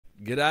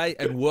G'day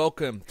and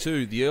welcome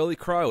to The Early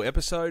Crow,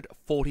 episode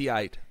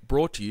 48,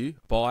 brought to you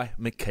by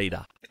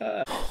Makita.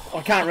 I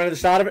can't remember the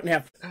start of it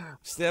now.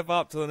 Step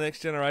up to the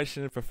next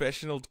generation of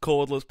professional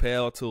cordless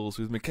power tools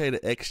with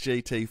Makita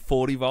XGT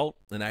 40 volt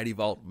and 80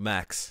 volt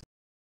max.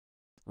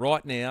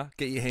 Right now,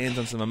 get your hands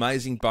on some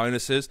amazing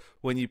bonuses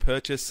when you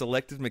purchase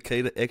selected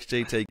Makita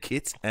XGT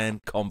kits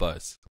and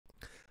combos.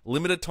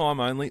 Limited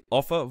time only,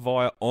 offer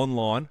via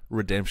online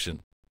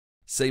redemption.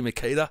 See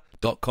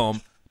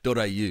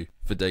makita.com.au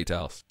for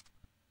details.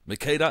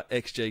 Makita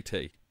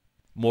XGT.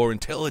 More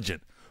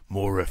intelligent,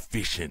 more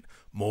efficient,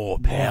 more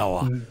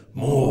power,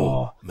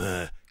 more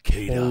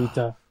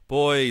Makita.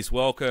 Boys,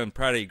 welcome.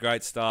 Praddy,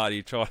 great start.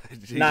 He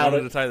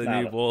wanted to take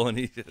the new ball and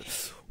he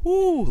just,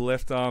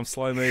 left arm,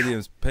 slow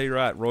mediums.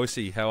 P-Rat,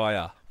 Royce, how are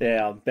ya?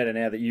 Yeah, I'm better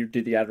now that you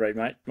did the ad read,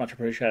 mate. Much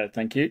appreciated.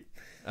 Thank you.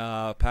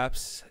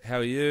 Paps, how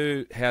are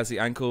you? How's the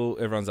ankle?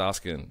 Everyone's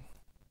asking.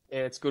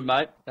 Yeah, it's good,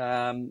 mate.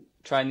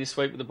 Train this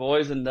week with the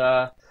boys and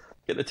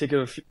get the ticket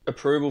of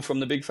approval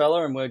from the big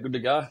fella, and we're good to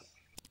go.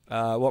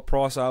 What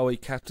price are we?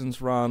 Captain's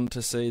run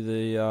to see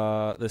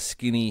the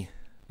skinny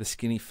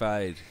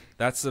fade.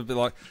 That's a bit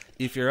like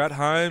if you're at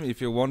home,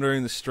 if you're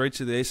wandering the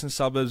streets of the eastern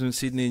suburbs in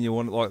Sydney, and you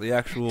want like the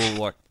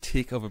actual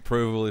tick of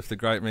approval if the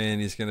great man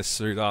is going to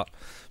suit up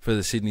for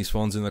the Sydney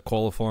Swans in the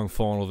qualifying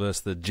final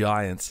versus the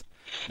Giants.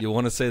 You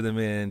want to see the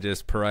man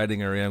just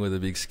parading around with a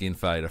big skin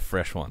fade, a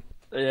fresh one.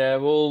 Yeah,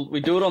 well, we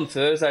do it on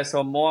Thursday,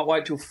 so I might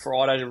wait till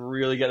Friday to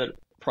really get it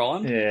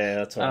primed. Yeah,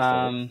 that's what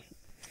I thought.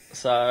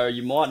 So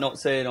you might not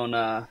see it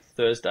on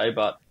Thursday,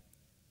 but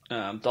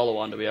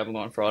 $1 to be having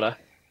on Friday.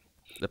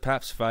 The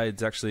Paps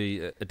fade's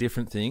actually a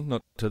different thing,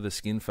 not to the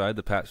skin fade.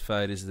 The Paps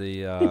fade is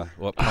the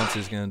what Ponce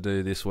is going to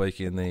do this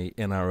week in the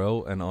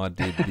NRL, and I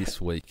did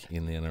this week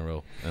in the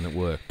NRL, and it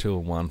worked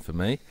 2-1 for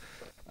me.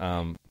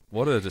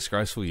 What a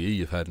disgraceful year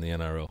you've had in the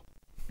NRL.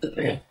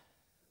 I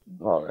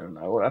don't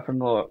know what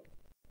happened.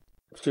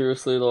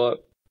 Seriously,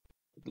 look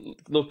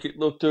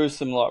do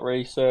some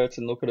research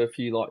and look at a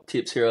few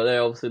tips here or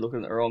there. Obviously,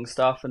 looking at the wrong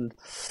stuff, and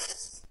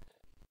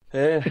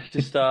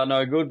just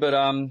no good. But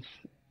on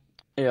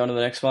to the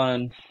next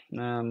one,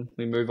 and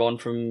we move on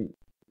from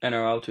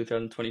NRL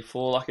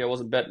 2024. Lucky I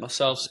wasn't betting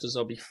myself because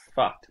I'll be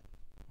fucked.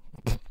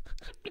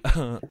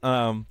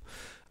 All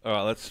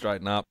right, let's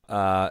straighten up.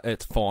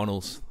 It's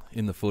finals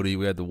in the footy.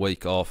 We had the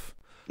week off.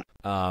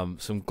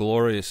 Some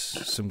glorious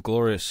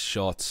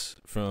shots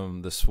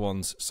from the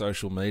Swans'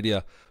 social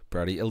media,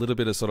 Brady. A little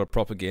bit of sort of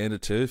propaganda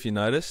too, if you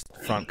noticed.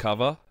 Front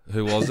cover,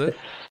 who was it?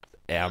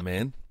 Our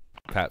man,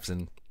 Paps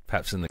and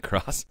the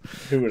Crust,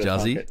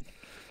 Juzzy.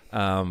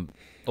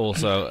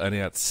 Also, an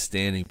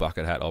outstanding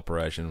bucket hat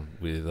operation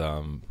with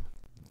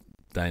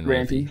Dane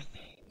Rampy.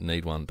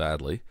 Need one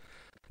badly.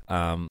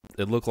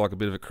 It looked like a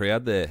bit of a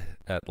crowd there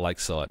at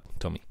Lakeside,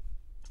 Tommy.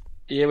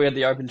 Yeah, we had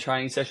the open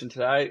training session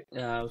today.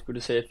 It was good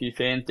to see a few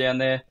fans down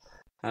there.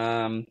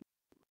 A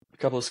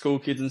couple of school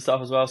kids and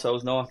stuff as well, so it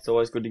was nice. It's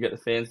always good to get the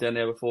fans down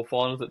there before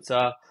finals. It's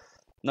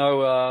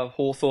no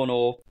Hawthorn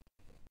or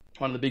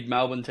one of the big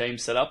Melbourne team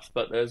setups,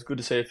 but it was good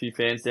to see a few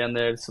fans down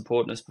there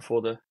supporting us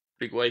before the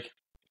big week.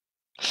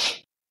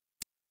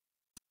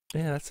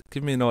 Yeah, that's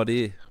give me an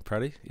idea,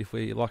 Praddy. If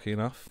we're lucky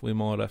enough, we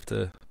might have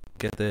to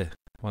get there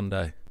one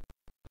day,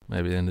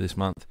 maybe the end of this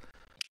month.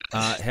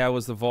 How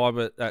was the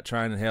vibe at that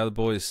train, and how are the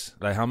boys?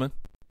 They humming?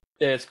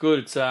 Yeah, it's good.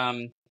 It's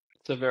a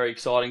very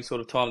exciting sort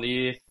of time of the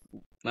year,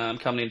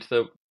 coming into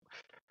the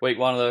week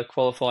one of the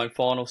qualifying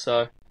final.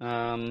 So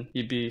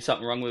you'd be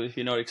something wrong with it if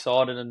you're not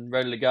excited and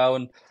ready to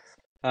go.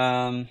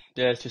 And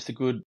it's just a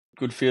good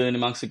feeling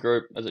amongst the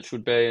group, as it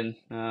should be.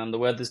 And the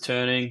weather's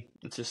turning.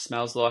 It just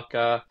smells like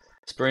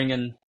spring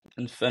and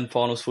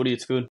finals footy.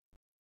 It's good.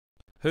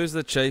 Who's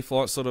the chief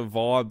sort of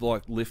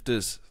vibe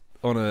lifters?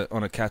 On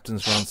a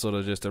captain's run, sort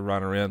of just a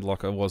run around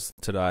like I was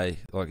today.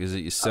 Is it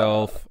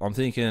yourself? I'm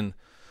thinking,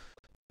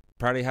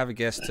 Brady, have a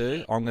guess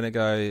too. I'm going to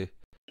go.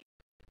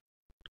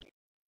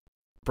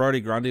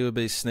 Brodie Grundy would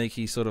be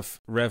sneaky, sort of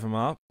rev him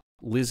up.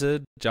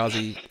 Lizard,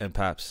 Juzzy, and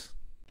Paps.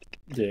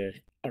 Yeah,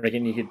 I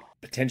reckon you could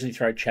potentially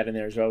throw Chad in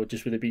there as well,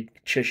 just with a big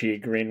Cheshire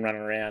grin running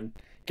around,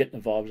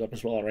 getting the vibes up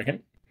as well, I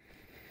reckon.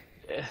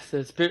 Yeah,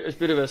 it's a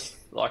bit of a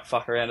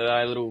fuck around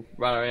today, a little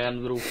run around,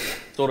 a little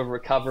sort of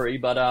recovery,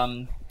 but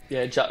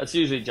yeah, it's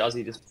usually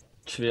Juzzy, just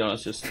to be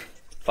honest, just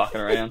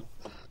fucking around.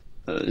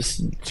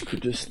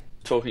 Just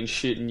talking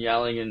shit and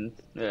yelling, and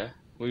yeah,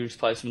 we just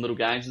play some little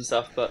games and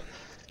stuff, but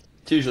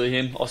it's usually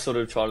him. I sort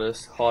of try to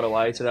just hide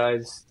away today,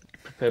 just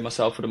prepare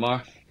myself for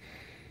tomorrow.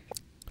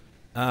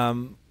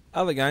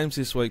 Other games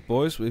this week,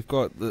 boys. We've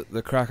got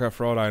the cracker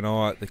Friday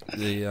night,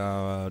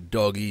 the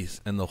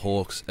Doggies and the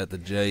Hawks at the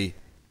G.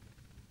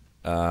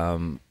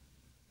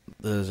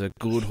 There's a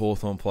good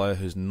Hawthorn player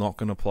who's not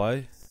going to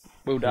play.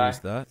 Will Day. Who's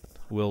that?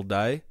 Will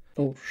Day.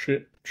 Oh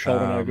shit!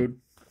 Shoulder no good.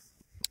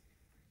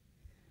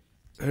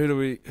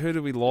 Who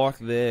do we like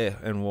there,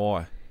 and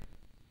why?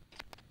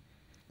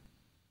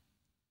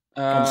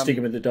 I'm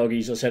sticking with the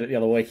Doggies. I said it the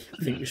other week.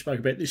 I think we spoke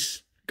about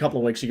this a couple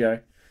of weeks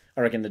ago.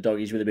 I reckon the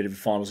Doggies with a bit of a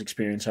finals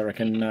experience. I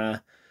reckon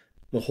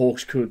the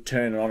Hawks could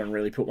turn it on and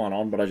really put one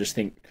on, but I just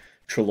think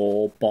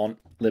Trelaw, Bont,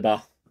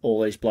 Libber,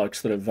 all these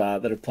blokes that have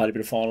played a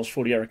bit of finals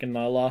footy. I reckon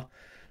they'll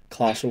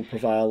class will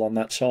prevail on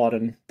that side,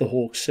 and the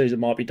Hawks season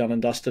might be done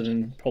and dusted,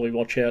 and probably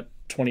watch out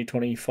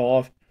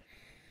 2025.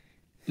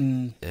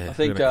 Yeah, I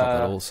think we're gonna cop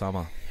that all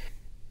summer.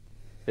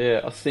 Yeah,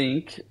 I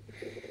think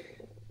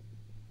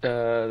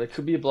there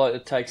could be a bloke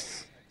that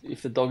takes,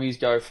 if the doggies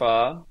go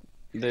far,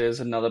 there's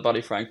another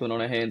Buddy Franklin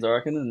on our hands, I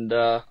reckon, and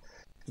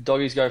if the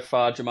doggies go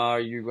far,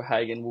 Jamari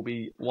Ugle-Hagan will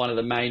be one of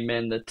the main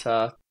men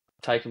that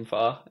take him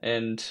far,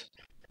 and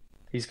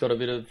he's got a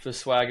bit of a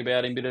swag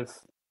about him, bit of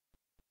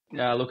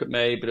look at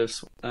me, bit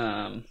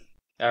of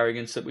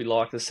arrogance that we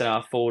like to send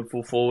our full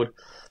forward,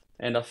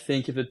 and I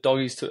think if the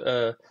doggies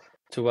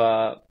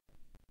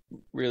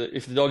really,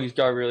 if the doggies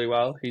go really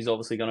well, he's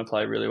obviously going to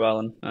play really well,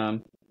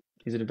 and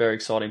he's a very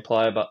exciting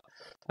player. But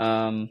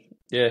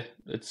yeah,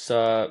 it's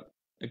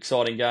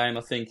exciting game.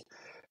 I think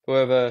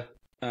whoever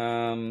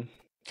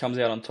comes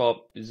out on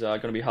top is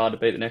going to be hard to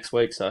beat the next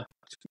week. So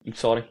it's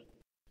exciting.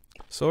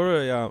 Saw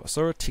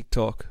a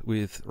TikTok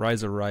with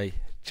Razor Ray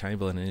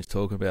Chamberlain, and he's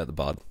talking about the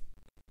bud.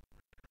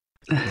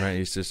 Right,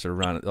 he's just a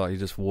run, like you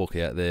just walk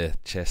out there,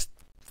 chest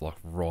like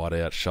right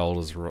out,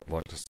 shoulders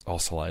like just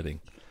oscillating,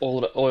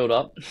 oiled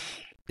up.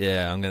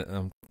 Yeah,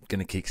 I'm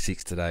gonna kick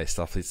 6 today.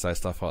 Stuff like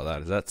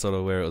that. Is that sort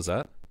of where it was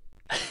at?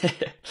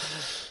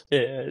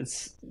 Yeah,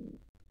 it's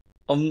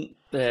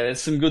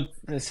there's some good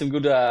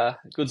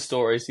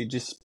stories. He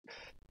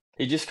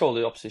just called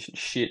the opposition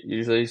shit.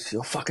 Usually, he's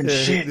fucking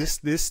shit.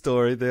 This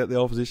story, the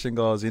opposition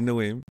guy was into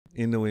him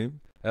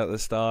at the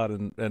start,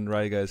 and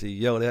Ray goes, he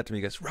yelled out to me,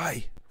 he goes,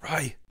 Ray,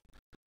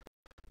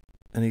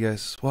 and he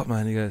goes, what,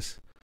 man? He goes,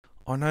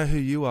 I know who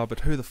you are, but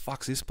who the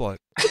fuck's this bloke?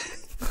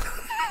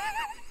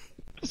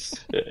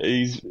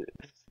 He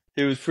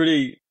was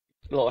pretty,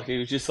 like, he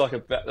was just like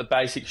a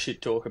basic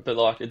shit talker, but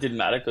like it didn't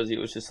matter because he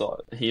was just like,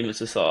 him was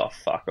just like, oh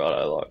fuck,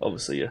 right, like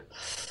obviously you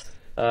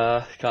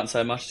can't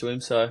say much to him.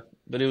 So,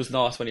 but it was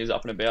nice when he was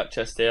up and about,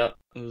 chest out.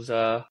 It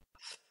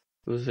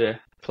was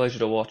pleasure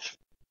to watch.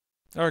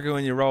 I reckon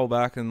when you roll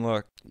back and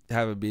like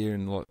have a beer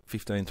in like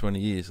 15, 20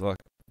 years, like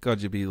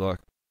God, you'd be like,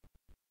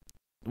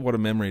 what a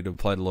memory to have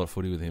played a lot of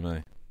footy with him,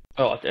 eh?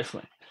 Oh,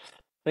 definitely.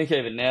 I think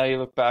even now you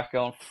look back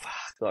on, fuck,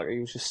 like he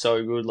was just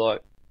so good,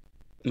 like,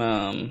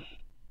 because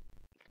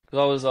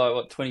I was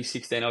like,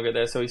 2016 I got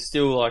there, so he's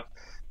still like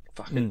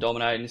fucking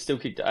dominating. He still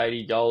kicked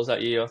 80 goals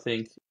that year, I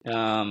think.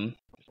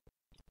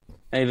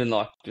 Even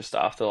like just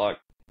after like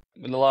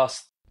in the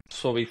last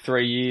probably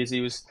 3 years,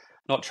 he was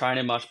not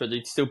training much, but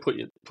he'd still put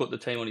the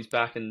team on his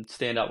back and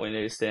stand up when he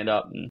needed to stand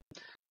up. And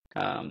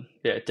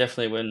yeah,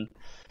 definitely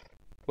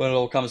when it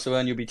all comes to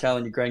it, you'll be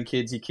telling your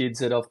grandkids, your kids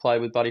that I've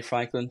played with Buddy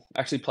Franklin.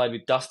 Actually played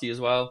with Dusty as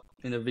well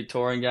in the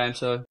Victorian game.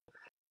 So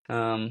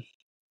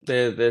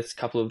there's a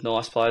couple of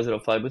nice players that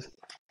I've played with.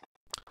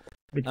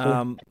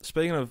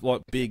 Speaking of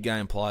like big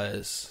game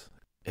players,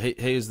 he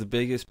is the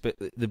biggest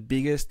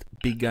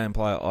big game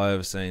player I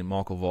ever seen.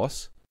 Michael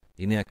Voss.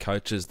 He now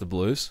coaches the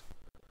Blues.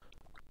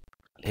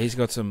 He's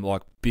got some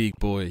like big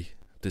boy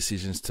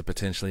decisions to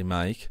potentially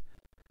make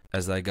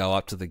as they go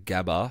up to the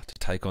Gabba to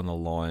take on the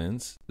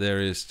Lions.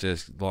 There is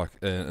just like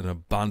an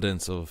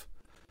abundance of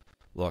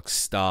like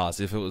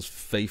stars. If it was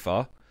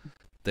FIFA,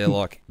 they're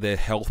like their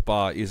health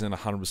bar isn't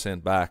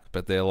 100% back,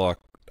 but they're like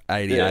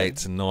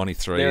 88s and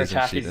 93s. Their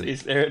attack and shit.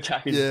 is their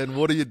attack is. Yeah, and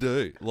what do you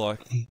do? Like,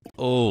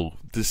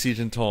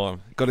 decision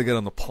time. Got to get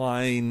on the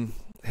plane.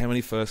 How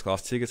many first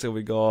class tickets have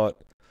we got?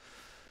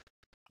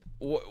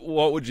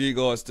 What would you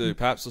guys do?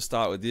 Perhaps we'll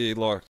start with you.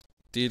 Like,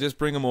 do you just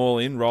bring them all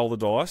in, roll the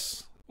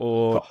dice,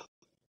 or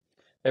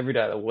every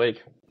day of the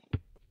week?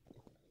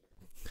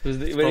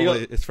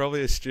 It's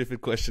probably a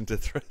stupid question to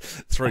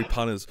three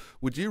punters.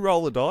 Would you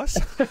roll the dice?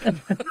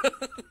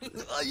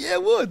 Yeah, I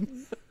would.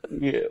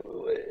 Yeah,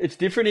 it's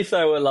different if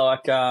they were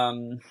like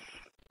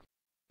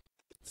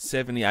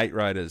 78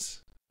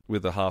 Raiders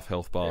with a half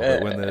health bar,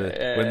 but when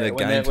they're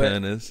game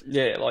turners,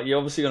 like you're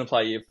obviously going to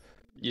play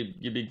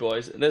your big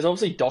boys. There's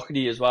obviously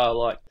Doherty as well.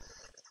 Like,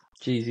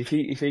 geez, if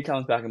he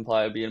comes back and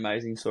play, it'd be an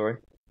amazing story.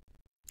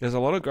 There's a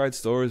lot of great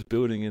stories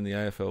building in the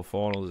AFL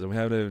Finals, and we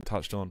haven't even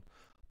touched on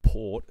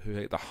Port, who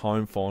hit the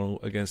home final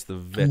against the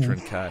veteran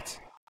Cats.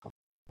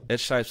 It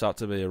shapes up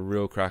to be a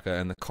real cracker,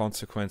 and the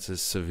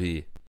consequences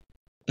severe.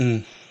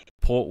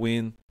 Port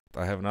win.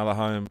 They have another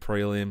home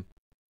prelim,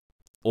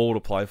 all to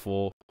play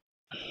for.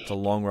 It's a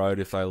long road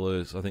if they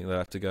lose. I think they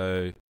have to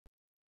go.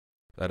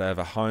 They'd have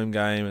a home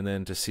game and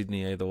then to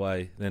Sydney either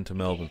way, then to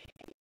Melbourne.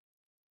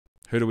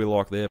 Who do we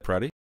like there,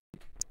 Praddy,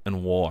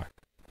 and why?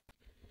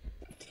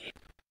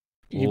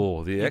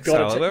 The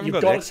exhale. We haven't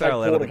got the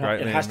exhale out of the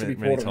great man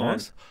many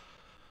times.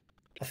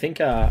 I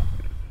think, I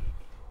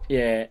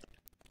reckon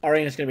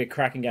it's going to be a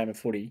cracking game of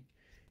footy.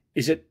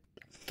 Is it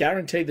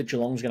guaranteed that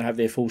Geelong's going to have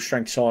their full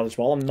strength side as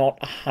well? I'm not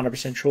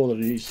 100% sure that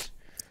it is.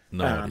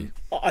 No.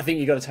 I think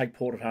you've got to take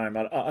Port at home.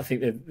 I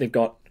think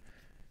they're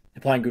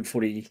playing good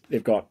footy.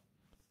 They've got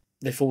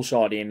their full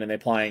side in, and they're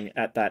playing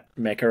at that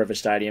mecca of a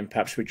stadium,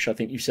 perhaps, which I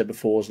think you've said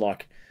before is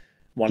like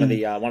one of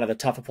the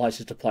tougher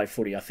places to play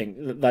footy. I think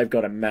they've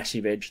got a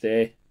massive edge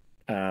there.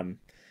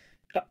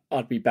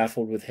 I'd be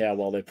baffled with how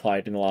well they've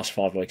played in the last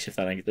 5 weeks if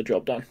they don't get the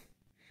job done.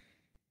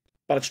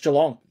 But it's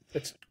Geelong.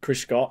 It's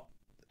Chris Scott.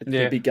 It's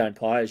the big game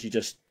players. You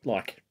just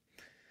like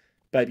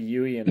Baby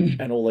Huey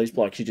and all these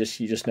blokes. You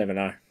just never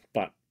know.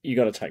 But you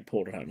got to take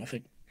Port at home, I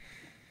think.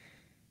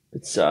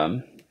 It's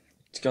gonna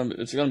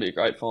be a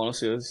great final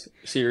series.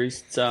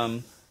 It's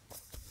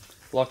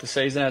like the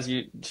season, as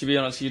you, to be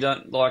honest, you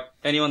don't like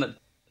anyone that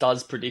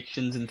does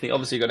predictions and things.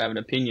 Obviously, you got to have an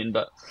opinion,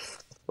 but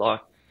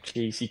like,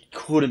 geez, you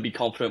couldn't be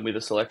confident with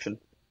a selection.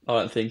 I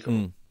don't think.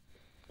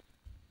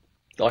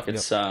 Like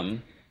it's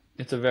a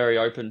very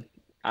open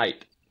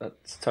 8.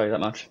 Let's tell you that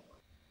much.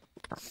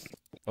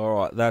 All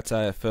right, that's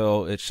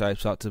AFL. It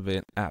shapes up to be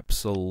an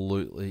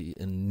absolutely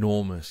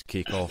enormous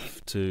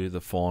kick-off to the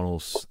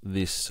finals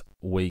this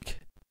week,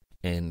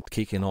 and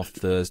kicking off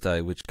Thursday,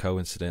 which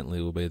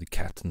coincidentally will be the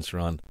captain's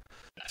run.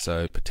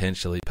 So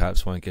potentially,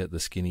 perhaps won't get the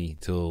skinny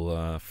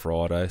till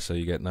Friday, so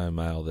you get no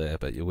mail there.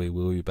 But we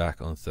will be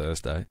back on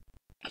Thursday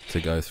to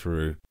go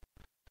through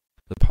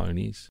the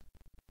ponies,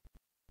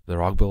 the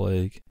rugby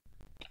league,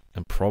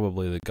 and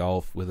probably the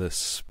golf with a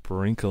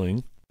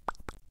sprinkling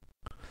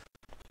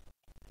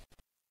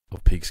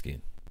of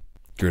pigskin,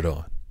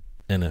 gridiron,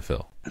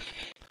 NFL.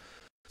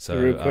 So,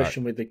 the real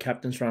question with the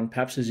captain's run,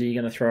 perhaps, is, are you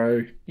going to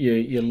throw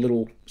your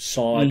little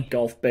side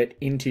golf bet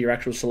into your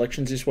actual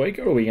selections this week,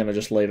 or are we going to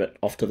just leave it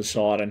off to the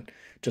side and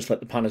just let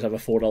the punters have a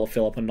 $4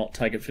 fill-up and not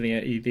take it for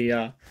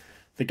the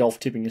golf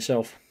tipping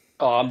yourself?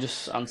 Oh, I'm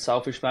just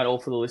unselfish, mate. All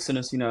for the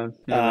listeners,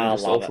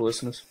 Love all it. for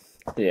listeners.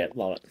 Yeah,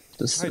 love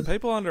it. Hey,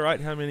 people underrate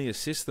how many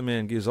assists the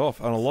man gives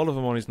off, and a lot of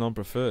them on his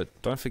non-preferred.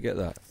 Don't forget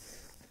that.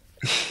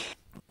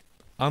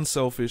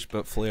 Unselfish,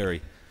 but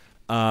flary.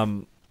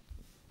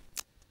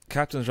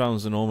 Captain's run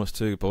was enormous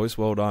too, boys.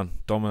 Well done.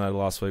 Dominated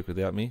last week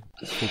without me.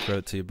 Full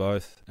credit to you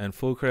both. And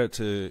full credit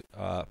to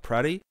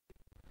Praddy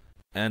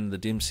and the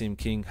Dim Sim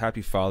King.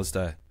 Happy Father's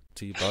Day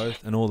to you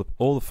both and all the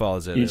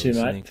fathers out there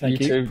listening. Mate. Thank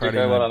you. Too. Praddy,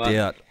 no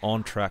doubt,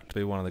 on track to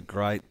be one of the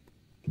great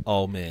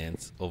old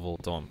mans of all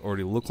time.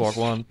 Already look like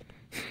one.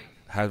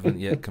 Haven't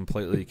yet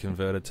completely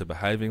converted to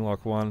behaving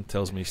like one.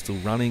 Tells me he's still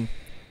running.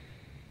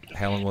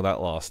 How long will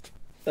that last?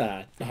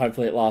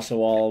 Hopefully it lasts a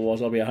while.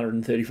 Otherwise, I'll be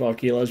 135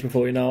 kilos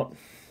before you know it.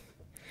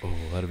 Oh,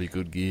 that'll be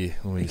good gear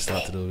when we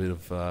start to do a bit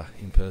of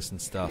in-person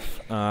stuff.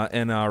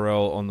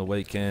 NRL on the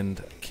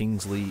weekend,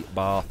 Kingsley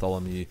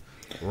Bartholomew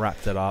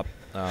wrapped it up.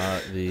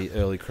 The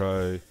early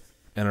crow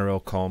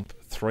NRL comp,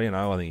 3-0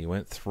 I think he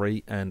went,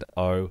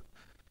 3-0.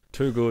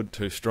 Too good,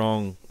 too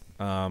strong.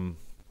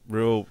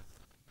 Real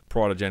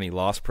pride of Jenny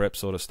last prep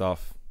sort of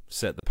stuff.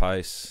 Set the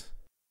pace.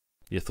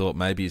 You thought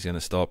maybe he's going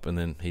to stop, and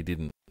then he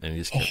didn't, and he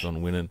just kept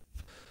on winning.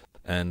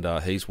 And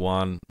he's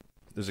won.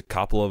 There's a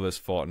couple of us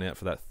fighting out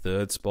for that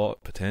third spot,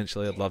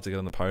 potentially. I'd love to get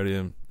on the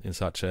podium in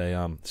such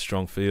a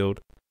strong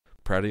field.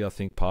 Praddy, I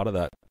think, part of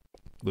that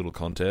little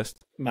contest.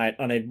 Mate,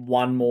 I need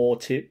one more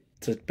tip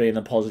to be in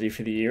the positive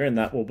for the year, and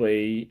that will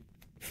be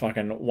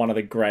fucking one of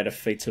the greater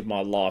feats of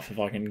my life if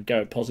I can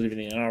go positive in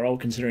the NRL,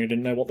 considering I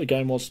didn't know what the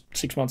game was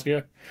 6 months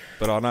ago.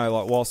 But I know,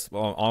 like, whilst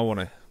I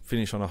want to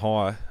finish on a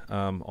high,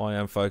 I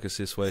am focused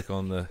this week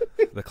on the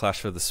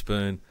clash for the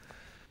spoon.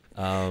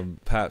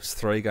 Perhaps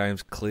 3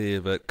 games clear,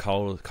 but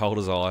cold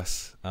as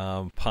ice.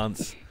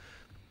 Punts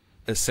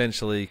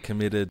essentially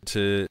committed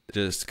to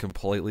just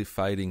completely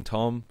fading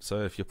Tom.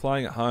 So if you're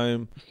playing at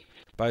home,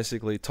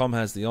 basically Tom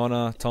has the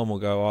honour. Tom will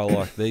go, I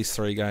like these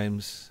 3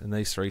 games and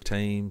these 3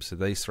 teams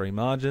and these 3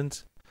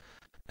 margins,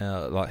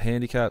 like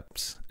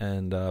handicaps,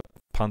 and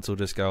Punts will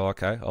just go,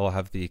 okay, I'll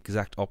have the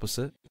exact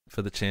opposite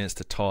for the chance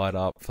to tie it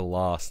up for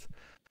last.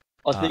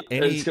 I think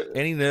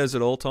any nerves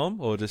at all,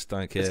 Tom, or just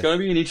don't care? It's going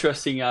to be an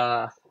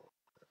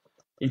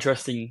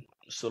interesting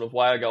sort of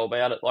way I go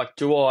about it. Like,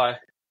 do I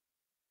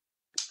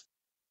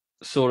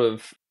sort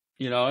of,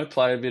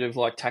 play a bit of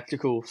like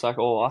tactical? It's like,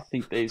 I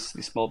think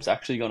this mob's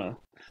actually going to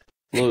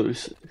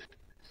lose.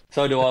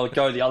 So do I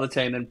go the other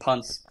team and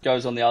Punts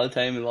goes on the other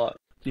team and like,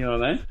 you know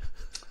what I mean?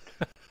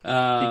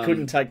 You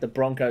couldn't take the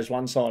Broncos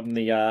one side and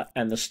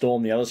the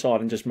Storm the other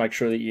side and just make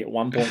sure that you get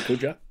 1 point,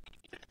 could you?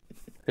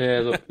 Yeah,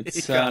 look, it's,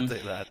 you can't do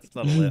that. It's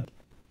not allowed.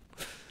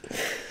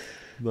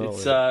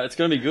 It's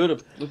going to be good. I'm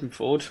looking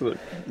forward to it.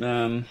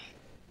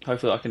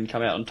 Hopefully I can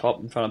come out on top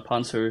in front of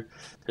Punts, who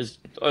has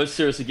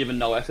seriously given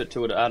no effort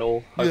to it at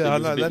all. Hopefully I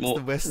know,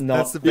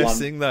 that's the best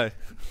thing though.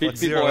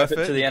 Bit more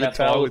effort to the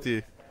NFL with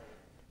you.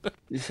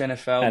 This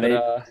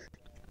NFL,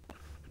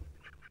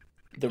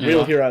 the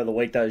real hero of the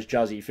week though is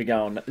Juzzy for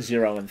going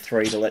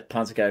 0-3 to let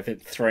Punts go for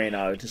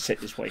 3-0 to set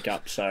this week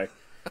up. So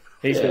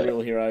he's the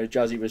real hero.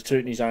 Juzzy was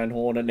tooting his own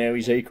horn, and now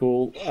he's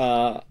equal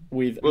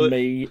with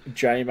me,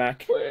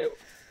 J-Mac.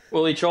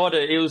 Well, he tried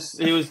to. He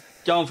was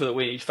going for the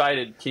win. He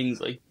faded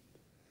Kingsley.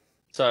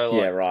 So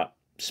yeah, right.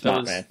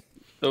 Smart man.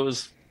 It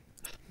was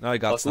no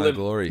guts, no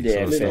glory.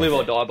 Yeah, live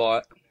or die by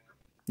it.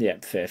 Yeah,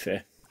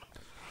 fair.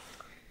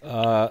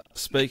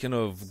 Speaking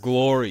of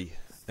glory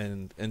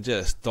and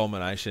just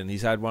domination,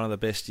 he's had one of the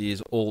best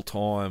years all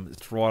time.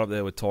 It's right up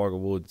there with Tiger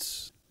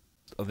Woods.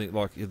 I think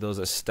like if there was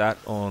a stat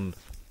on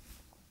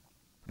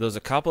There was a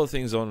couple of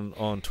things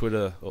on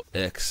Twitter or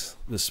X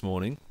this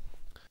morning.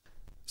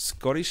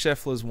 Scottie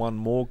Scheffler's won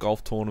more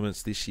golf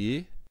tournaments this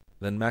year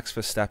than Max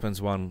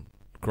Verstappen's won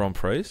Grand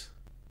Prix.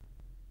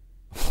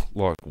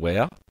 Like,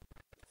 wow.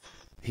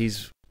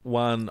 He's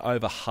won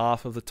over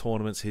half of the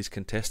tournaments he's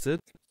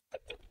contested,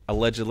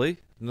 allegedly.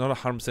 Not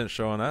 100%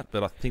 sure on that,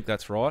 but I think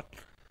that's right.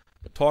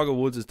 Tiger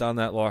Woods has done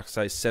that, like,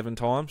 say, 7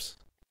 times.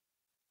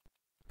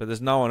 But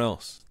there's no one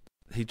else.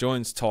 He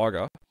joins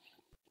Tiger.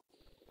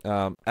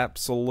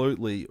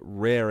 Absolutely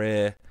rare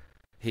air.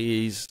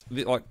 He's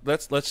like,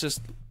 let's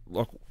just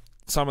like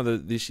some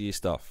of this year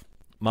stuff.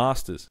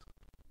 Masters,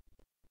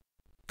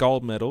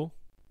 gold medal,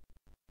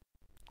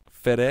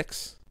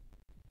 FedEx,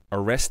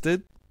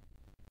 arrested,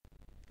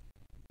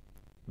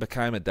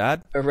 became a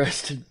dad.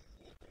 Arrested.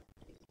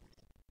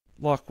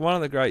 Like, one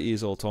of the great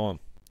years all time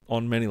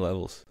on many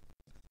levels.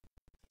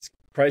 It's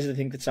crazy to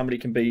think that somebody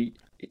can be,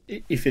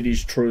 if it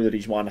is true that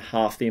he's won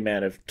half the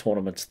amount of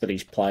tournaments that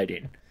he's played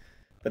in.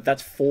 But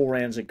that's 4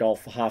 rounds of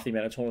golf for half the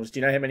amount of tournaments.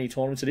 Do you know how many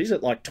tournaments it is?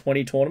 At like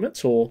 20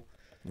 tournaments or?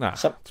 Nah,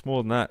 it's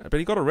more than that. But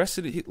he got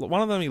arrested.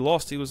 One of them he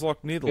lost. He was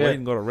like near the lead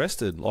and got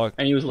arrested. Like,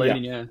 and he was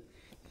leading, yeah.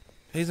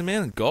 He's a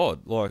man of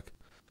God. Like,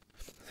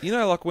 you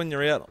know, like when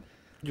you're out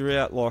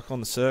like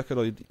on the circuit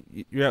or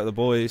you're out with the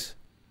boys,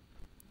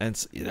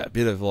 and you know, a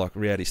bit of like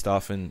rowdy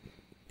stuff, and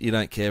you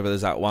don't care. But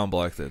there's that one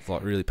bloke that's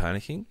like really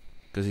panicking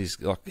because he's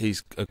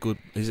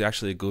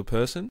actually a good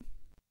person.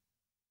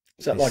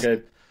 Is that like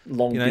a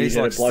long, he's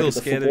like still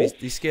scared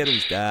he's scared of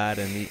his dad,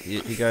 and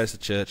he goes to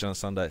church on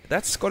Sunday.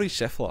 That's Scottie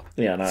Scheffler.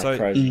 Yeah, no, so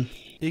crazy.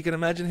 You can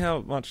imagine how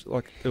much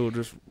like it will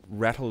just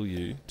rattle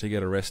you to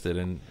get arrested,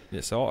 and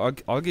yeah, so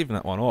I'll give him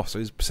that one off. So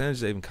his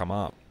percentages even come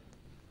up.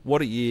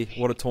 What a year!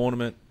 What a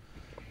tournament!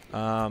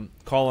 Colin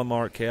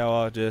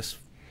Morikawa just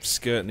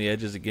skirting the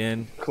edges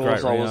again. Of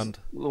course, great round.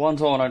 The one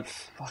time I don't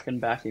fucking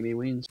back him, he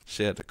wins.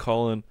 Shout out to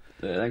Colin.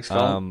 Yeah, thanks,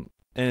 Colin.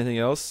 Anything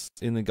else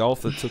in the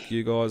golf that took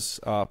you guys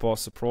by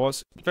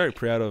surprise? Very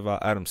proud of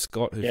Adam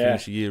Scott, who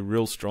finished the year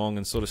real strong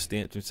and sort of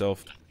stamped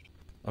himself.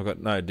 I've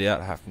got no doubt,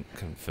 I haven't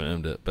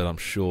confirmed it, but I'm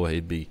sure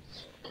he'd be,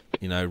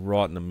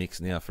 right in the mix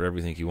now for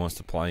everything he wants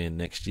to play in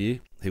next year.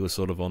 He was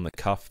sort of on the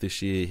cuff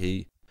this year.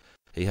 He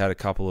had a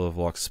couple of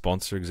like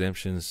sponsor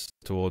exemptions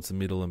towards the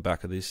middle and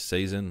back of this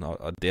season.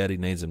 I doubt he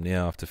needs them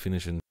now after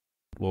finishing.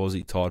 What was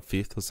he, tied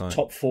 5th or something?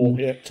 Top 4,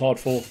 yeah, tied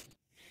 4th.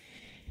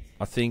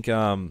 I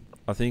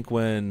think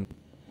when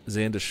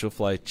Xander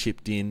Schauffele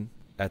chipped in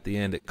at the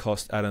end, it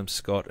cost Adam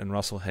Scott and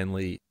Russell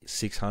Henley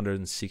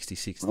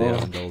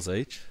 $666,000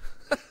 each.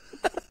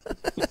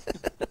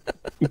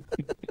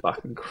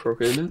 Fucking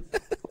crook, isn't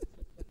it?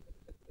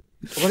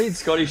 What did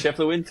Scottie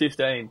Scheffler win?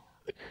 15.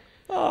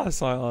 Oh,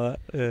 something like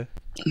that. Yeah,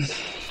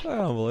 so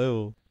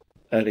unbelievable.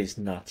 That is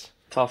nuts.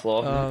 Tough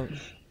life.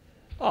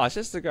 It's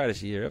just the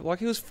greatest year. Like,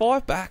 he was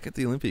 5 back at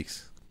the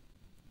Olympics.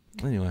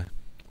 Anyway,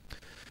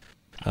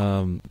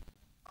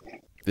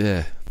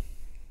 yeah.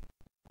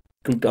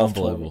 Good golf.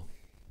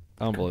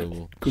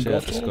 Unbelievable. Good Shout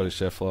out golf to Scottie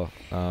Scheffler.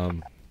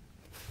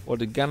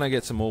 Did Gunnar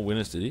get some more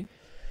winners, did he?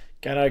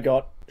 Gunnar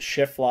got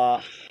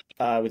Scheffler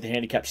with the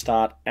handicap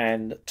start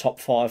and top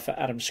 5 for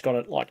Adam Scott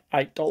at like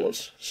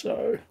 $8.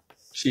 So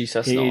jeez,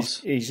 that's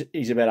nice.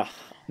 He's about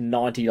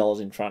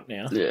 $90 in front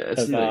now. Yeah,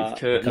 it's nearly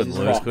curtains. Couldn't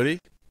lose, could he?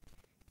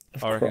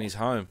 I reckon he's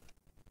home.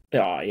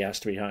 Yeah, he has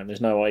to be home.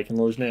 There's no way he can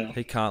lose now.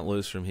 He can't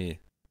lose from here.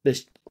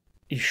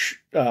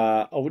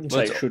 I wouldn't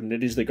say it shouldn't.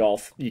 It is the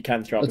golf. You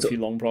can throw up a few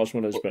long prize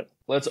winners, but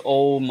let's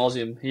all moz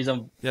him. He's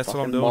a that's what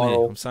I'm doing moral.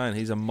 here. I'm saying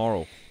he's a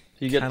moral.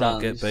 You get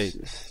cannot done. Get beat.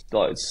 It's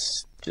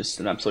just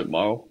an absolute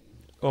moral.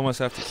 Almost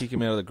have to kick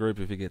him out of the group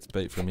if he gets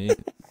beat from here.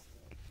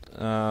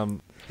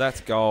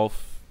 That's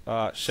golf.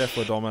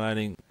 Scheffler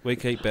dominating. We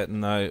keep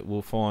betting though.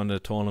 We'll find a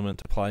tournament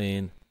to play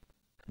in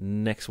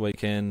next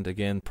weekend.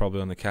 Again,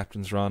 probably on the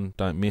captain's run.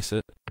 Don't miss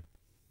it.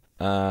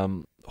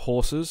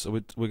 Horses.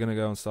 We're going to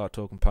go and start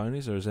talking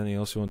ponies, or is there anything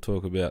else you want to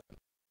talk about?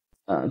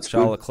 Charles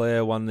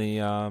Leclerc won the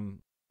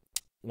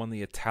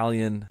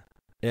Italian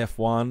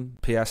F1.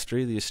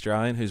 Piastri, the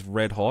Australian, who's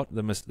red hot.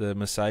 The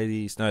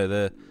Mercedes, no,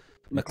 the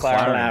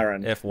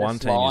McLaren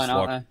F1 team is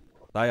like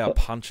they are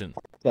punching.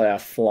 They are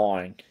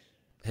flying.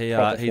 He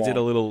did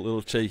a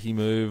little cheeky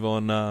move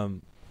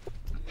on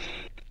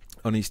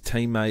his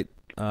teammate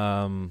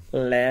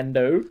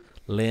Lando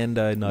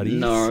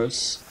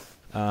Norris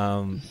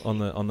on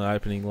the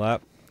opening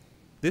lap.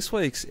 This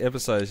week's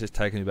episode is just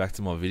taking me back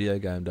to my video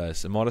game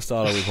days. It might have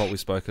started with what we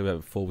spoke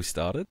about before we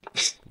started,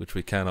 which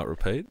we cannot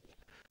repeat.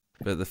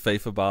 But the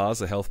FIFA bars,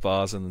 the health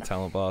bars, and the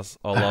talent bars,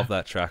 I love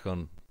that track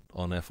on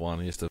F1.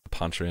 I used to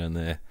punch around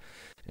there.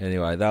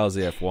 Anyway, that was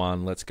the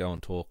F1. Let's go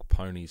and talk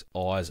ponies.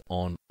 Eyes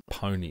on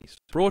ponies.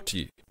 Brought to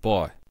you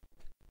by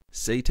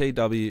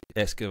CTW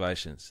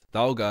Excavations.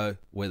 They'll go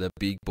where the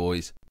big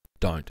boys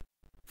don't.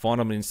 Find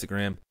them on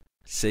Instagram,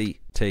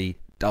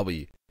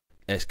 CTW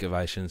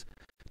Excavations.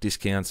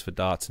 Discounts for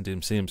darts and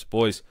dim sims.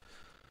 Boys,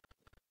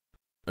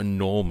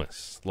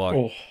 enormous.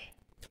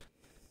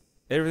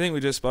 Everything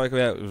we just spoke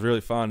about was really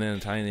fun and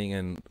entertaining,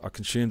 and I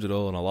consumed it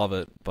all and I love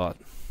it, but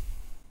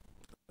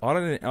I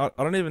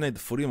don't even need the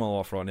footy in my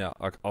life right now.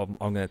 I'm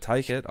going to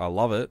take it. I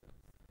love it.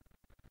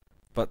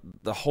 But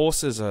the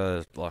horses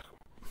are like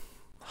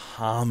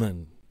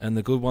humming, and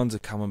the good ones are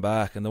coming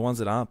back, and the ones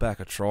that aren't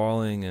back are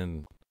trialling.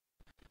 And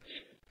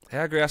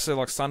how aggressive,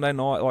 like Sunday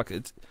night, like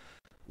it's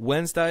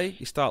Wednesday,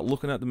 you start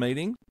looking at the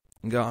meeting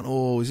and going,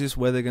 oh, is this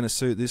weather going to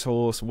suit this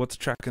horse? What's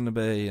the track going to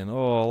be? And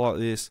oh, I like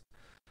this.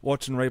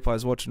 Watching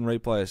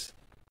replays.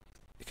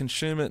 You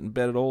consume it and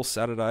bet it all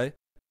Saturday.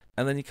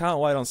 And then you can't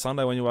wait on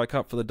Sunday when you wake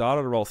up for the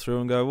data to roll through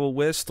and go, well,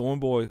 where's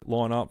Stormboy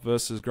line up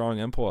versus Growing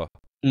Empire?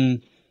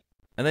 Mm.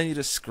 And then you're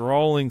just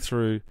scrolling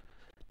through,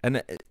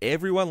 and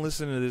everyone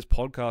listening to this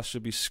podcast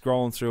should be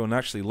scrolling through and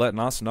actually letting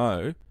us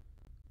know,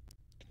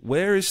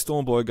 where is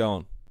Stormboy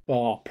going?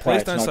 Oh,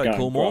 please don't say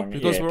Coolmore,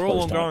 because we're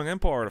all on don't. Growing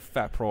Empire at a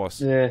fat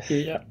price. Yeah.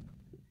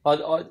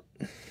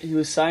 He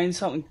was saying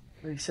something.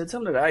 He said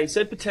something today. He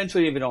said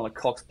potentially even on a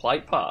Cox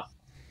Plate path.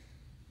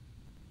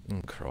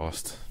 Oh,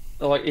 Christ.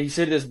 Like he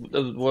said, there's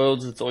the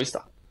world's its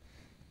oyster.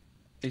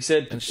 He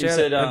said.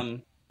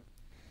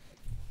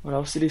 What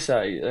else did he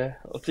say?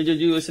 Did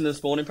you listen to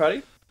this morning,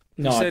 Paddy?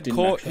 No, I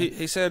didn't.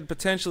 He said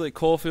potentially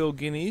Caulfield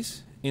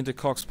Guineas into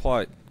Cox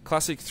Plate.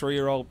 Classic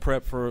 3-year-old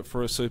prep for a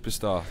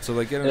superstar. So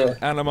they get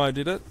into Animo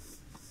did it.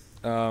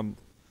 A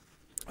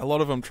lot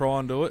of them try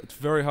and do it. It's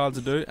very hard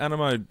to do.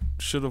 Animo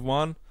should have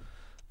won.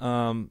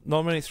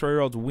 Not many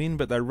 3-year-olds win,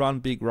 but they run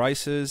big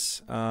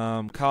races.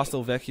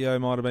 Castel Vecchio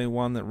might have been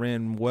one that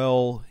ran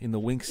well in the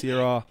Winx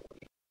era.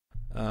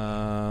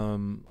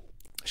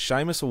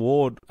 Seamus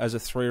Award as a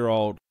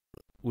 3-year-old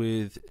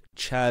with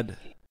Chad,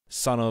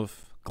 son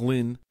of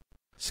Glyn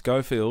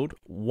Schofield,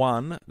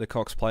 won the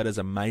Cox Plate as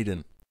a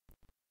maiden.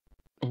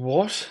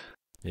 What?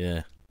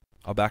 Yeah,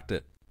 I backed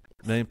it.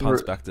 Me and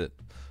Punts backed it.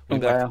 We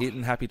backed it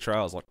in Happy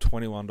Trails, like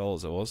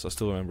 $21 it was. I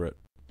still remember it.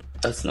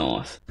 That's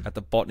nice. At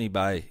the Botany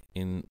Bay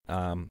in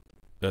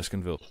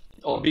Erskineville.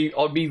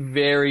 I'd be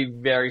very,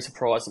 very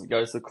surprised if it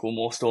goes to the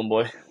Coolmore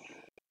Stormboy.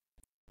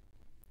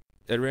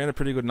 It ran a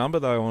pretty good number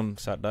though on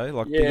Saturday.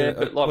 Like, yeah,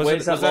 but like,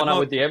 where's that line up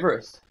with the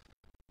Everest?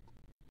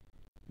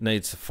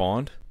 Needs to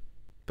find.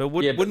 But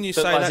wouldn't you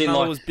say that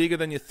number was bigger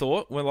than you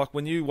thought?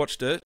 When you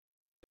watched it,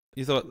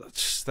 you thought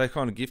they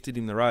kind of gifted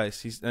him the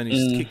race, he's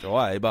kicked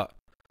away. But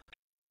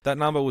that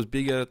number was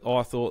bigger.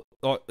 I thought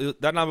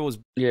that number was.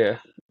 Yeah,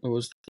 it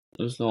was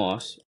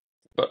nice,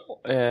 but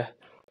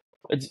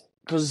it's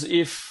because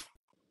if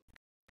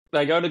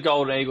they go to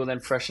Golden Eagle, then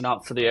freshen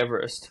up for the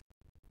Everest.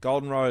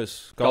 Golden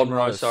Rose.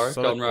 Sorry,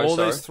 So Golden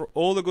Rose.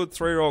 All the good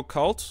 3-year-old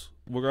colts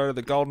will go to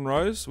the Golden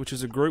Rose, which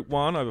is a Group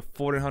 1 over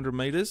 1,400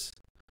 metres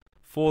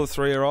for the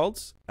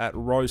 3-year-olds at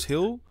Rose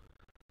Hill.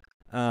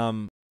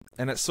 And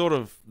it's sort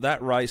of,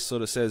 that race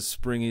sort of says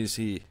spring is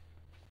here.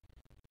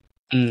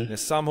 Now,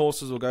 some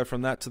horses will go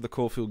from that to the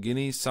Caulfield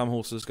Guineas. Some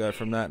horses go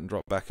from that and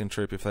drop back in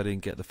troop if they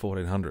didn't get the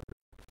 1,400.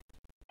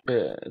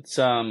 Yeah, it's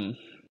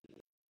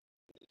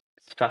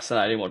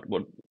fascinating.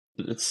 What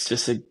it's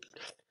just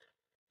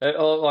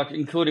like,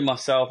 including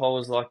myself, I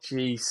was like,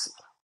 geez,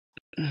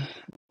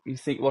 you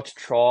watch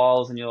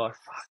trials and you're like,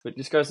 fuck, but it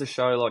just goes to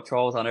show like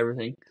trials aren't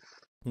everything,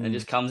 and it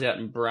just comes out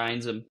and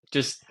brains them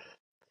just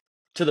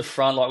to the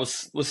front. Like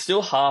was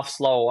still half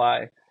slow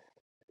away.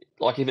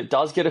 Like if it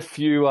does get a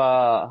few,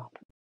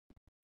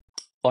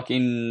 like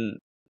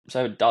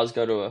say it does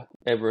go to a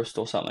Everest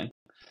or something,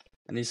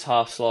 and he's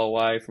half slow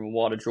away from a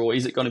wider draw,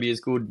 is it going to be as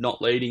good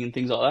not leading and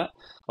things like that?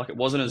 Like it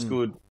wasn't as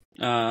good.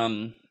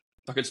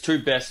 Like its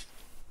two best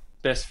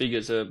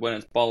figures are when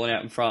it's bowling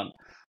out in front,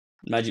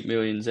 Magic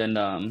Millions and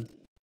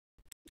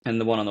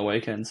the one on the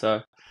weekend.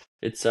 So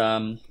it's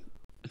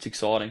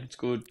exciting. It's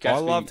good. Gatsby, I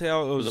loved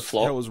how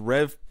it was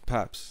rev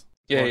paps.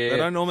 Yeah, They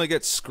don't normally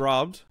get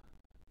scrubbed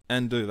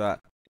and do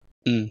that.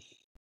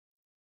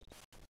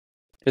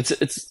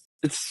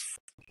 It's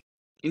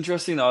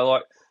interesting though,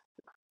 like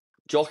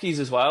jockeys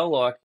as well,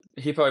 like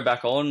Hippo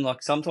back on.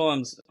 Like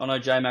sometimes I know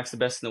J Mac's the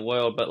best in the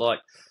world, but like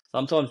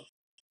sometimes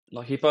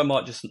like Hippo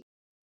might just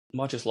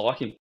like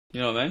him.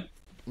 You know what I mean?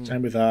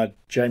 Same with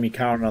Jamie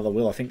Carr and another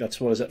Will. I think that's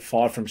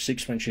 5 from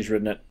 6 when she's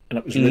ridden it, and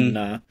it was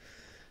ridden.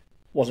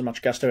 Wasn't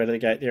much gusto out of the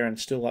gate there, and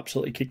still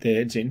absolutely kicked their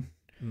heads in.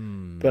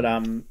 But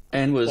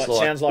and was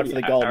sounds like for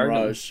the Golden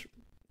Rose.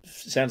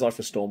 Sounds like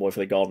for Stormboy for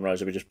the Golden Rose,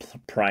 they'll be just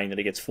praying that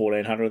it gets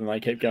 1,400 and they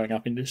keep going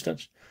up in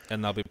distance.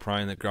 And they'll be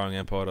praying that Growing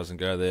Empire doesn't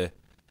go there.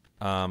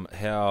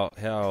 How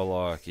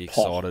like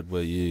excited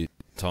were you,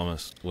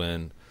 Thomas,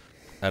 when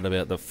at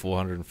about the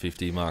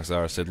 450 mark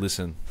Zara said,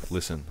 listen,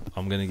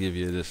 I'm going to give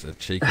you just a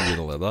cheeky bit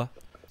of leather.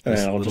 And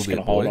I'm just going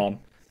to hold on.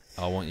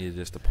 I want you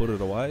just to put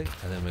it away,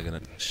 and then we're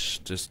going to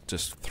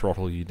just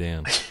throttle you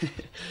down.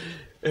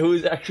 It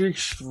was actually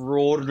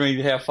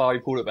extraordinary how far he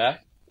pulled it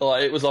back.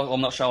 Like it was like,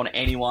 I'm not showing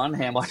anyone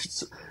how much.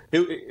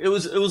 It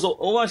was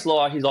almost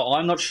like he's like,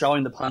 I'm not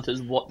showing the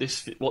punters what the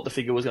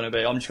figure was going to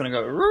be. I'm just going to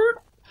go,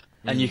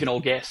 and you can all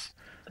guess.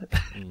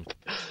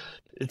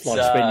 It's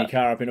like speeding your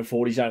car up in a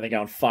 40 zone. They're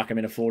going, fuck, I'm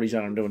in a 40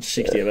 zone. I'm doing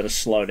 60. I better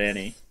slow down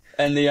here.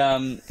 And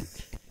the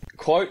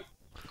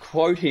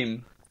quote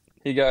him.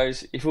 He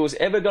goes, if it was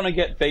ever going to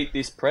get beat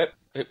this prep,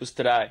 it was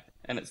today,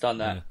 and it's done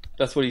that. Yeah.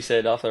 That's what he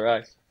said after the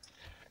race.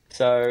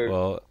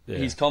 So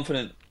he's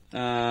confident. He's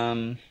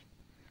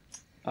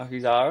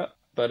are it.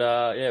 But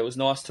it was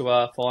nice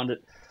to find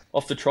it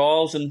off the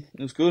trials, and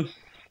it was good.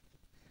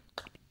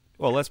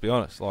 Well, let's be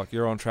honest. Like,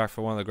 you're on track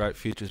for one of the great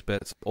futures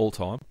bets all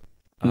time.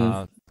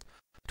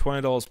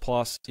 $20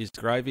 plus is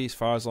gravy as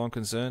far as I'm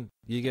concerned.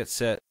 You get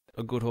set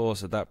a good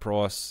horse at that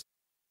price.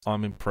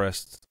 I'm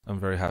impressed. I'm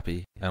very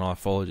happy, and I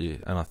followed you,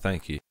 and I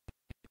thank you.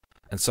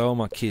 And so are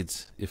my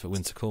kids if it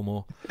wins a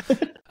Coolmore.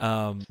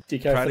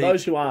 DK, for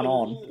those who aren't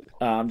on,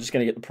 I'm just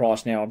going to get the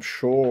price now. I'm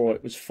sure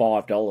it was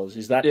 $5.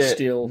 Is that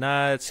still?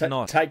 No, it's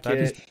not. Take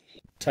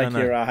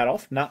your hat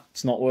off. No,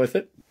 it's not worth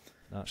it.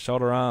 No,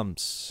 shoulder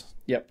arms.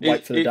 Yep.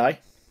 Wait for the day.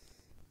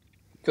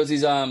 Because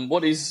he's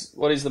what is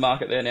the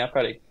market there now,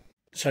 Paddy?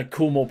 So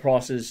Coolmore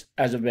prices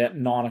as of about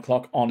 9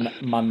 o'clock on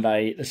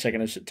Monday, the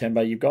 2nd of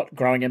September. You've got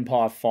Growing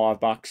Empire $5,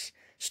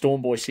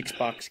 Stormboy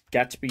 $6,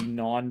 Gatsby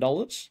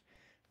 $9,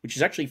 which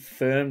is actually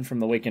firm from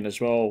the weekend as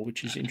well,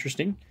 which is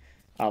interesting.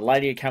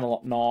 Lady of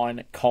Camelot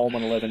 9,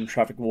 Coleman 11,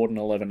 Traffic Warden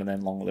 11, and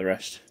then long with the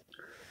rest.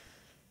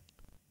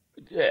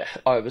 Yeah,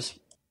 overs.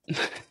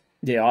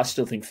 Yeah, I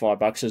still think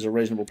 $5 is a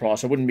reasonable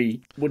price. I wouldn't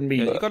be.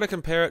 You've got to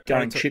compare it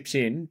going chips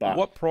in, but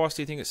what price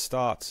do you think it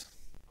starts?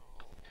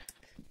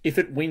 If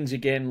it wins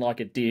again like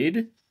it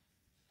did,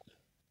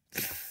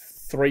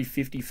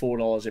 $3.50,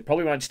 $4. It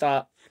probably won't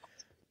start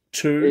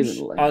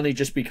twos, only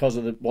just because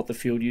of what the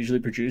field usually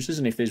produces.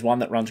 And if there's one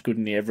that runs good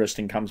in the Everest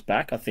and comes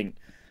back, I think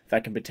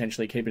that can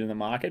potentially keep it in the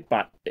market.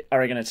 But I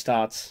reckon it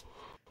starts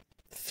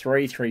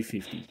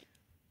 $3.50.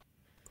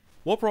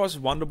 What price is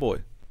Wonder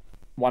Boy?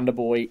 Wonder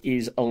Boy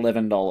is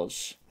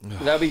 $11.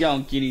 They'll be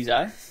going guineas,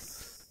 eh?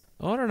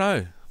 I don't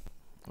know.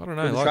 Like,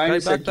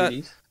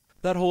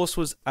 that horse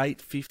was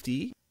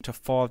 $8.50 to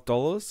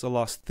 $5 the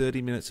last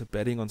 30 minutes of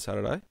betting on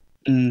Saturday.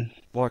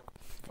 Like,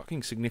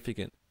 fucking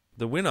significant.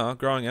 The winner,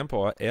 Growing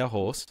Empire, our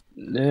horse,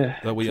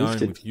 that we own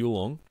with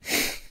Yulong.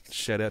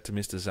 Shout out to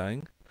Mr.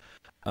 Zhang.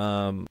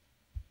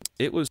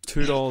 It was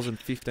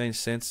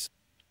 $2.15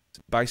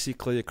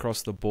 basically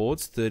across the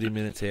boards, 30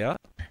 minutes out.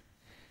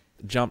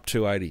 Jumped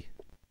 $2.80.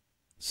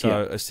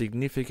 So a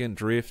significant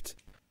drift.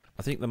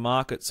 I think the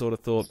market sort of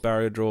thought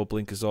barrier draw,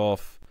 blinkers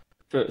off.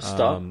 First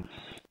up.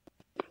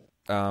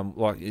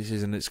 Like, this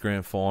isn't its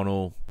grand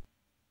final.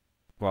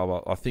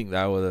 Well, I think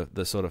they were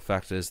the sort of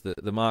factors.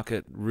 The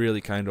market really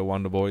came to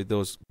Wonder Boy. There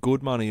was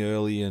good money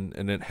early,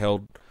 and it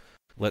held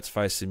Let's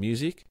Face the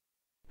Music,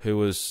 who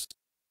was,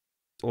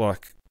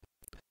 like,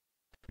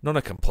 not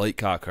a complete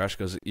car crash,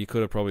 because you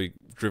could have probably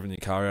driven your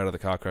car out of the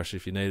car crash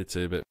if you needed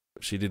to, but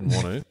she didn't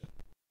want to.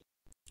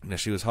 Now,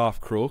 she was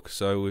half crook,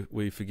 so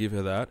we forgive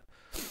her that.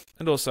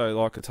 And also,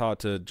 like, it's hard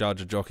to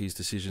judge a jockey's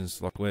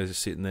decisions. Like, we're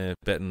just sitting there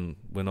betting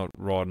we're not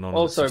riding on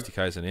also, 60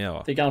 k's an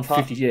hour. They're going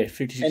 56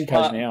 k's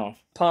an hour.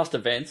 Past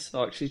events,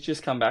 like, she's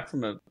just come back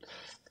from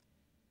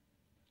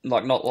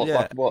like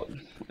what?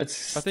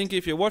 It's. I think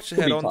if you watch the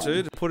head on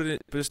to put it in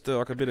just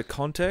like a bit of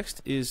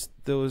context, is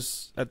there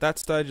was at that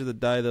stage of the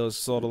day there was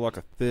sort of like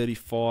a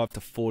 35 to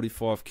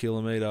 45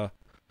 kilometre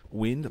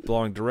wind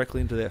blowing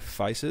directly into their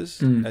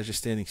faces as you're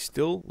standing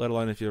still, let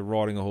alone if you're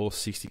riding a horse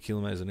 60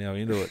 kilometres an hour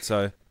into it.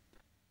 So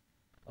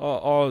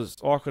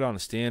I could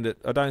understand it.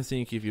 I don't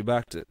think if you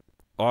backed it,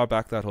 I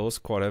backed that horse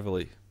quite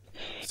heavily,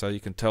 so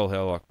you can tell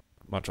how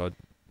much I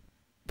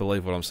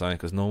believe what I'm saying,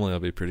 because normally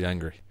I'd be pretty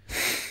angry.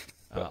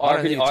 I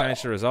don't think it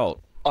changed the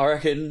result. I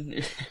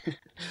reckon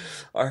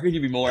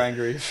you'd be more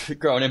angry if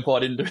Growing Empire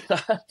didn't do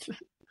that.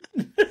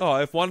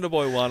 If Wonder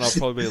Boy won, I'd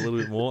probably be a little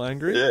bit more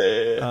angry.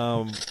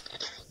 Yeah.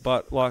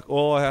 But, like,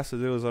 all I have to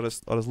do is I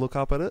just look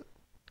up at it.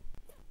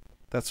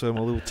 That's where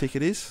my little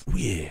ticket is.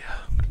 Yeah.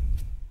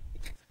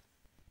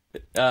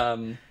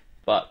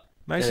 But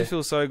makes you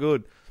feel so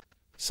good.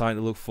 Something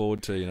to look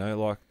forward to, you know,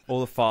 like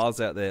all the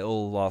fathers out there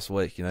all last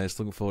week, you know, just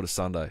looking forward to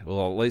Sunday.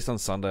 Well, at least on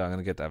Sunday I'm going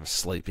to get to have a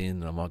sleep in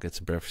and I might get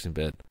some breakfast in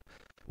bed.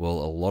 Well,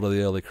 a lot of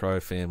the Early Crow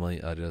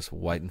family are just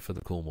waiting for the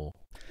Coolmore.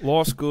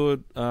 Life's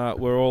good.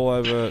 We're all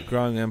over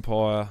Growing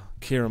Empire,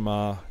 Kira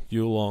Ma,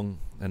 Yulong,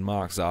 and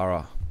Mark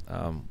Zara.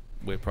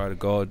 We pray to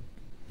God,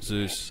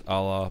 Zeus,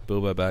 Allah,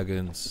 Bilbo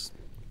Baggins,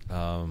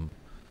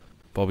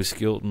 Bobby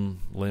Skilton,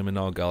 Liam and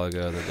Noel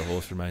Gallagher, that the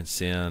horse remains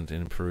sound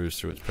and improves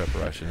through its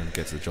preparation and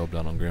gets the job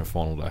done on grand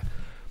final day.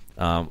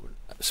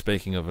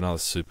 Speaking of another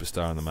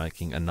superstar in the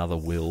making, another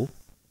Wil.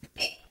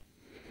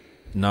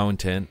 No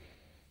intent.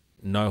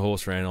 No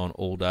horse ran on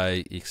all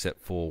day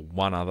except for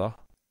one other.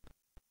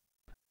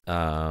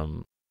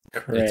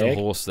 It's a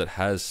horse that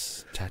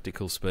has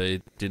tactical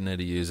speed. Didn't need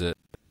to use it.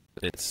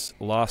 Its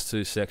last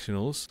two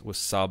sectionals were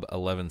sub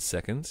 11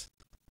 seconds.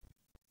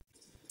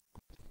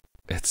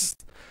 It's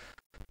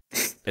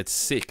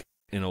sick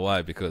in a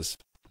way, because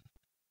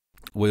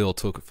we all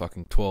took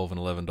fucking $12 and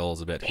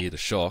 $11 about Here to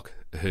Shock,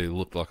 who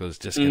looked like it was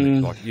just gonna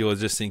like you were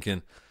just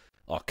thinking,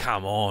 oh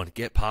come on,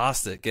 get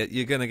past it,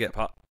 you're gonna get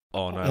past.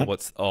 Oh no,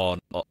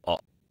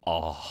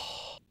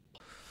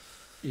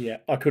 Yeah,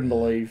 I couldn't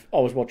believe. I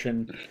was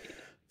watching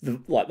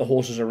the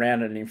horses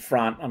around it and in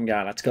front, I'm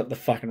going, it's got the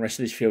fucking rest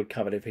of this field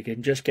covered if it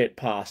can just get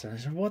past. And I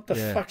said, what the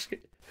fuck's...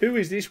 Who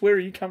is this? Where are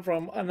you come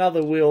from?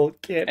 Another Will.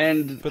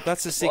 But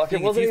that's the sick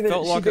thing. It If you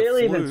felt like it flew...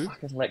 even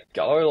fucking let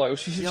go. Like,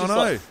 she Yeah, I just know.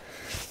 like...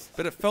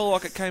 But it felt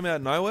like it came out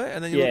of nowhere,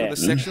 and then you look at the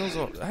sectionals,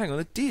 oh, hang on,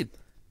 it did.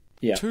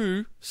 Yeah.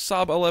 2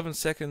 sub-11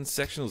 second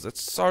sectionals. That's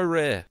so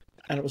rare.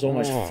 And it was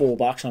almost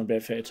 $4 on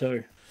Betfair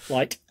too.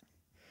 Like...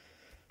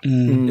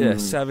 Yeah,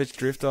 Savage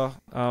Drifter.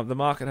 The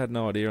market had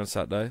no idea on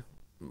Saturday.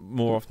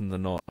 More often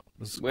than not.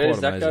 Where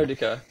does that go,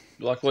 Dicko?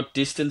 Like, what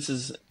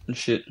distances and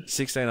shit?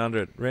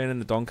 1600. Ran in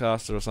the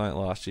Doncaster or something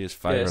last year's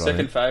favourite. Yeah,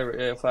 second favourite.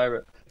 Yeah,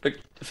 favourite. But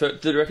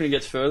do you reckon it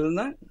gets further than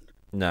that?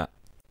 Nah.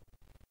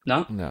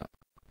 No? No.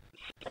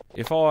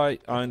 If I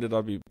owned it,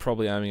 I'd be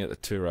probably aiming at the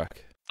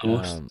 2-rack.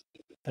 They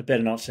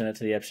better not send it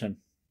to the Epsom.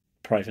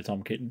 Pray for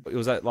Tom Kitten.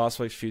 Was that last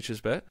week's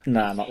futures bet?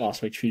 Nah, not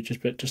last week's futures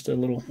bet, just a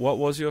little... What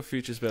was your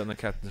futures bet on the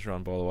captain's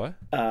run, by the way?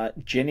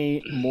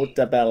 Jenny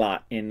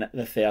Mortabella in the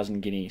 1,000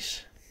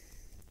 guineas.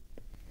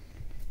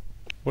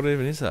 What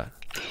even is that?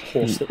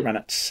 Horse that ran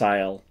at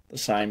Sale the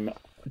same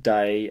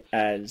day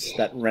as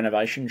that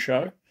renovation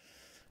show.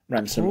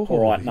 Ran some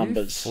alright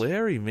numbers.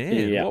 Flary,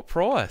 man. Yeah. What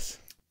price?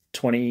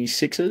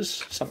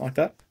 26s, something like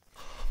that.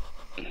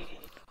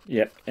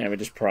 Yep, and we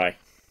just pray.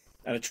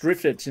 And it's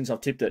drifted since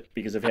I've tipped it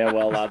because of how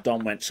well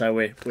Dom went, so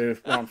we're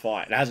on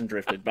fire. It hasn't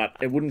drifted, but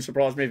it wouldn't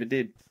surprise me if it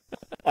did.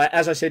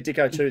 As I said,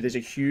 Dicko, too, there's a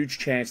huge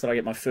chance that I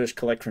get my first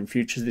collect from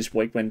futures this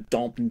week when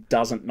Dom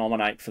doesn't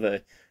nominate for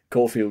the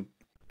Caulfield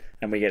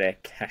and we get our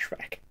cash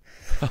back.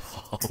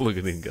 Oh, look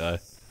at him go.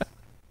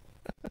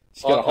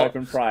 Just got to hope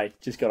and pray.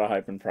 Just got to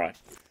hope and pray.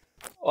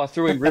 I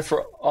threw in Riff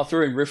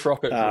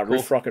Rocket.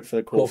 Riff Rocket for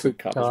the Caulfield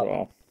Cup as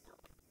well.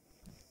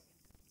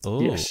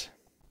 Oh, yes.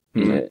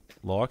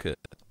 Like it.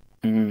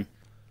 Mm.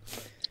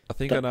 I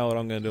think I know what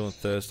I'm going to do on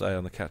Thursday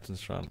on the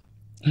captain's run.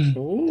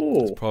 Ooh.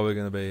 It's probably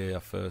going to be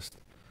our first,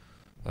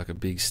 like a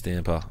big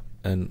stamper.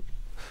 And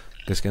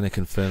just going to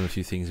confirm a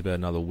few things about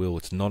another Will.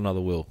 It's not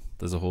another Will.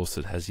 There's a horse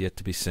that has yet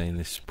to be seen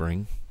this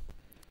spring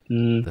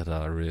that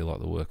I really like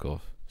the work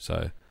of.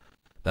 So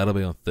that'll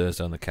be on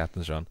Thursday on the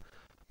captain's run.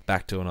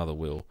 Back to another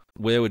Will.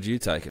 Where would you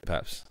take it,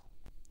 Paps?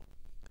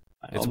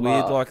 It's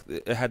weird, like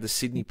it had the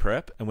Sydney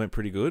prep and went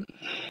pretty good.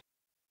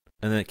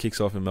 And then it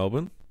kicks off in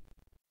Melbourne.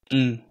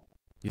 Mm.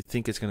 You'd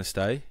think it's going to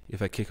stay if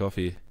they kick off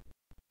here.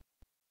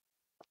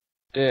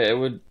 Yeah,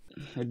 it'd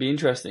be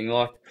interesting.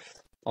 Like,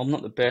 I'm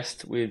not the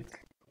best with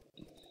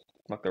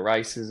like the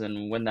races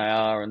and when they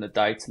are and the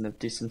dates and the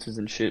distances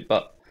and shit,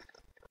 but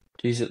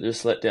geez, it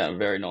just let down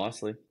very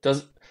nicely.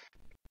 Does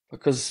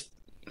it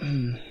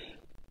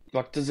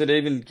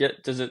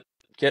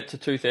get to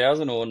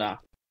 2,000 or nah?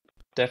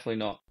 Definitely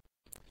not.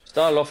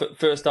 Started off at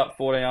first up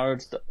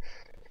 1,400.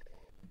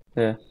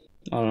 Yeah.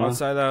 I don't know. I'd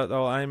say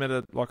they'll aim at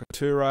a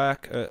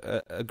 2-rack,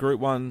 a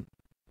Group 1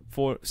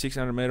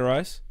 600 metre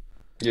race.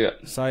 Yeah.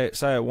 Say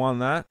it won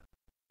that.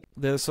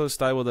 They're the sort of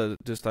stable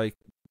that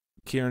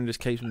Kieran just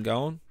keeps them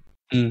going.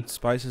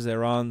 Spaces their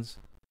runs.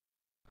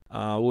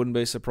 Wouldn't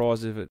be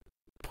surprised if it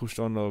pushed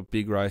on to a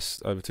big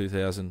race over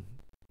 2,000.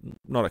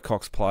 Not a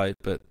Cox Plate,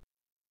 but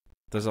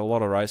there's a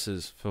lot of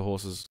races for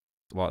horses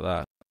like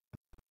that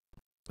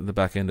at the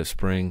back end of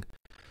spring.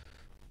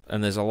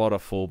 And there's a lot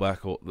of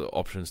fallback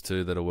options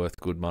too that are worth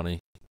good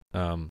money.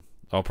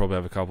 I'll probably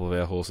have a couple of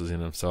our horses in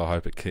them, so I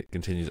hope it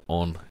continues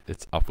on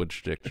its upward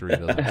trajectory,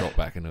 doesn't drop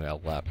back into our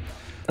lap.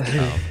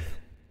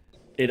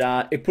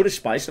 It put a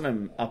space on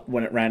them up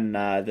when it ran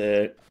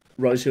the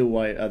Rosehill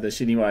way, the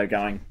Sydney way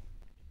going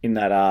in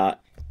that.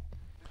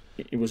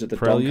 It was at the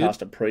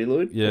Doncaster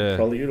Prelude, or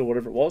Prelude, or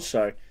whatever it was.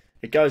 So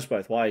it goes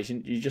both ways.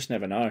 You just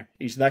never know.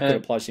 He's that good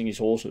at placing his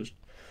horses.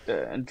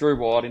 Yeah, and Drew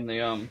White in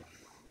the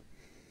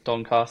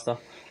Doncaster.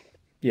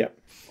 Yep.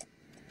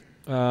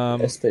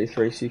 SB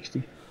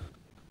 360.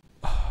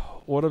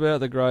 What about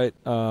the great...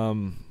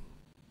 What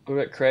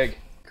about Craig?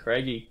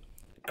 Craigie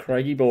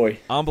boy.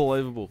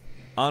 Unbelievable.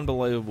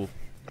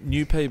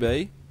 New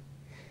PB.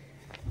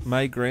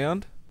 Made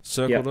ground.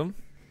 Circled him.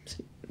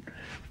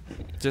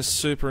 Just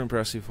super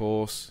impressive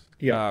horse.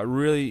 Yeah.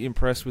 Really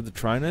impressed with the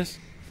trainers.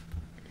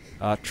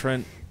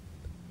 Trent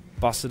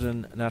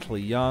Busserton,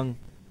 Natalie Young.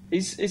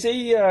 Is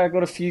he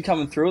got a few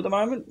coming through at the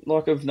moment?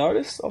 Like I've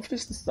noticed, I've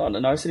just started to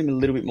notice him a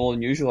little bit more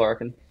than usual. I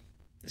reckon.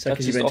 Is that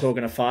because you've been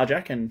talking to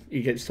Farjack and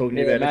he gets talking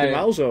to you about Eddie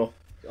Miles, or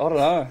I don't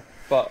know,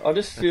 but I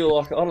just feel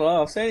like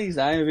I've seen his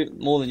name a bit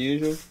more than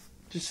usual.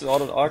 Just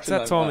it's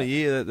that time of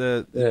year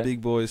that the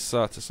big boys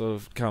start to sort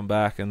of come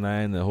back and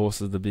the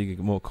horses, the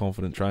bigger, more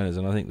confident trainers,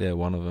 and I think they're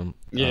one of them.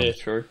 Yeah,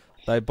 true.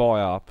 They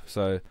buy up,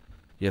 so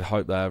you'd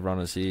hope they have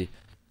runners here.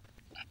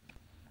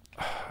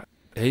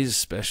 He's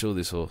special,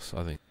 this horse,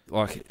 I think.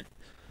 Like,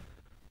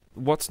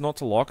 what's not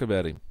to like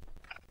about him?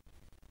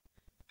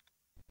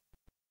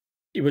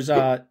 It was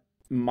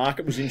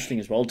market was interesting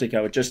as well,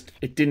 Dicko.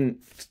 It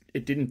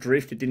didn't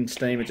drift, it didn't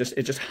steam, it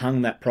just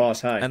hung that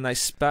price, hey. And they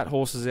spat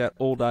horses out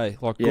all day,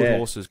 like good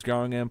horses.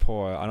 Growing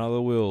Empire, another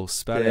Will,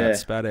 spat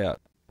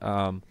out.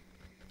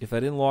 If they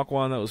didn't like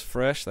one that was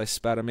fresh, they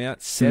spat them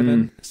out.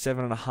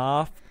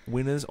 7.5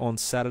 winners on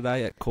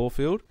Saturday at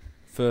Caulfield.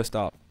 First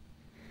up.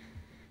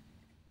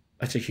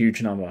 That's a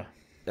huge number.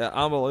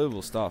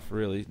 Unbelievable stuff,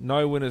 really.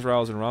 No winners,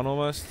 rails, and run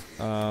almost.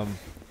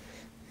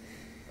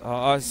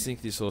 I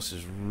think this horse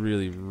is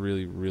really,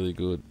 really, really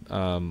good.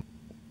 And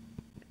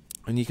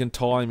you can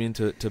tie him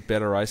into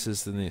better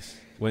races than this.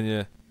 When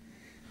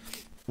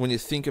you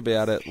think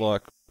about it,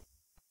 like,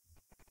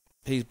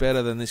 he's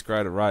better than this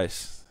grade at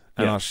race.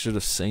 And I should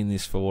have seen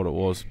this for what it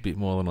was, a bit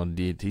more than I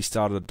did. He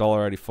started at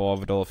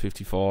 $1.85,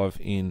 $1.55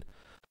 in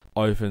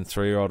open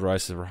 3-year-old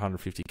races for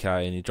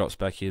 150k, and he drops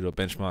back here to a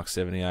benchmark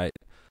 78,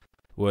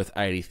 worth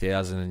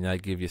 80,000, and they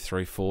give you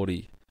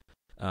 340.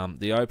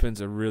 The Open's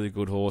a really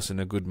good horse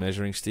and a good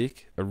measuring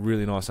stick. A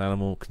really nice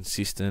animal,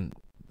 consistent.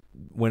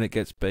 When it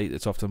gets beat,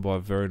 it's often by a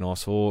very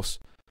nice horse.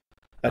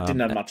 That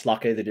didn't have much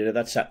luck either, did it?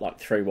 That sat like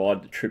 3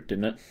 wide, the trip,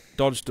 didn't it?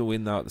 Dodged a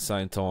win, though, at the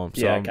same time.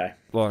 So yeah, okay.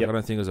 I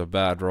don't think it was a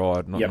bad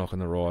ride, not knocking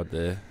the ride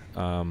there.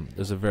 It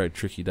was a very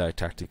tricky day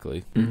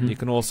tactically. Mm-hmm. You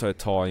can also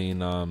tie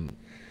in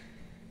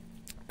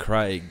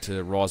Craig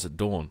to Rise at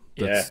Dawn.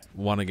 That's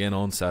won again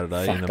on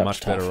Saturday in a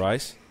much better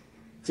race.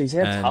 Jeez,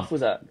 how tough was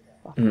that?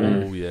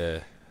 Oh, yeah.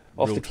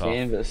 Off Real the tough.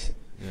 canvas.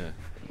 Yeah.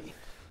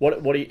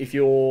 What do you, if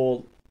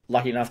you're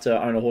lucky enough to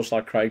own a horse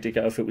like Craig to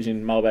go, if it was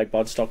in mailbag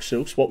bloodstock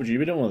silks, what would you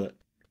be doing with it?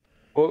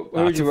 Who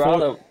would you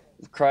rather,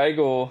 Craig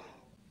or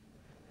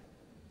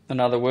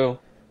another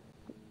Will?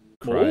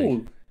 Craig.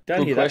 Ooh,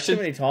 don't hear that too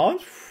many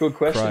times. Good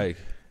question.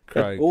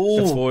 Craig.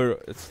 Ooh.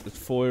 It's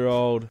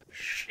 4-year-old.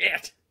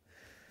 Shit.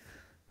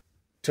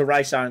 To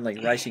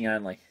racing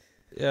only.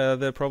 Yeah,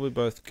 they're probably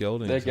both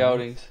geldings. They're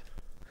geldings.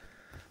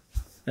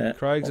 Yeah.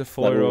 Craig's a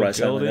They will 4-year-old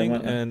race only then, gelding,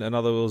 won't they? and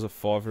another Will's a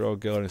 5-year-old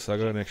gelding, so I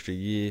got an extra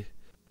year.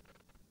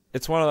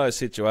 It's one of those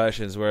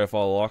situations where if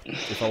I like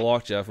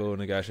Jeff Will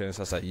negotiating,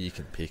 so I say you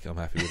can pick. I'm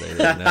happy with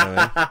either. You know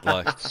what I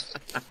mean? Like,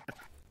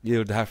 you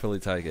would happily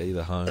take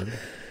either home.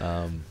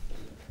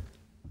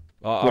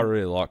 I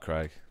really like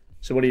Craig.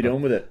 So what are you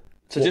doing with it?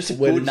 So just a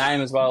good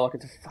name as well. Like,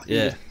 it's a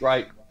fucking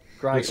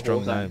great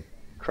strong name.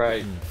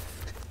 Craig.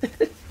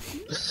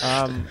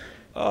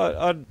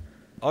 I'd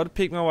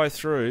pick my way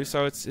through.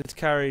 So it's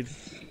carried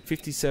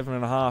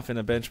 57.5 in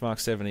a benchmark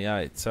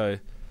 78. So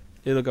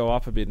it'll go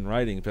up a bit in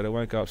rating, but it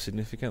won't go up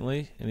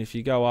significantly. And if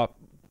you go up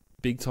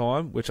big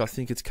time, which I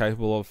think it's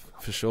capable of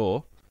for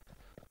sure,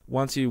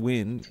 once you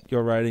win,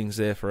 your rating's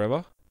there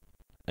forever,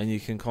 and you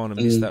can kind of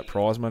miss that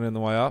prize money on the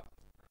way up.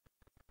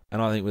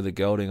 And I think with the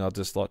gelding, I'd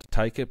just like to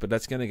take it, but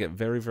that's going to get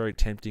very, very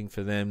tempting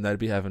for them. They'd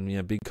be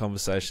having big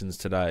conversations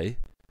today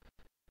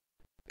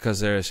because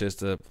there is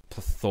just a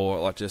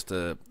plethora, like just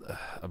a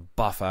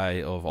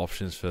buffet of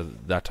options for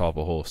that type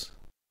of horse.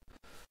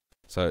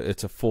 So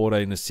it's a 14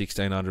 to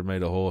 1600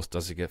 metre horse.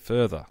 Does it get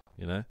further?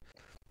 You know,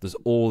 there's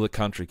all the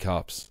country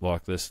cups,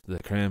 like this, the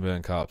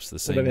Cranbourne Cups, the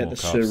Seymour What about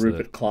the Cups. Sir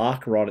Rupert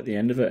Clark right at the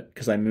end of it?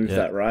 Because they moved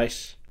that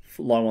race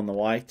low on the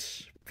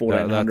weights,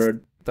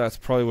 1400. That's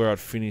probably where I'd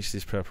finish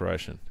this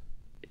preparation.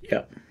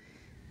 Yep.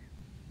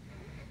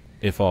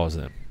 If I was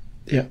them.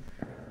 Yep.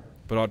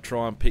 But I'd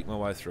try and pick my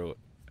way through it.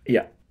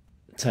 Yeah.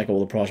 Take all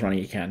the prize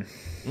money you can.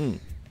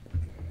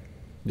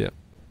 Yeah.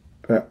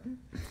 Yeah.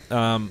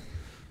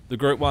 The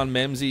Group 1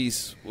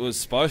 Memsies was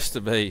supposed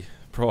to be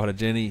Pride of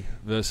Jenny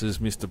versus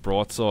Mr.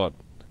 Brightside.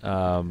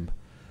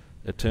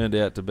 It turned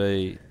out to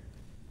be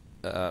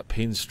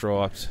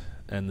Pinstriped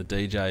and the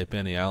DJ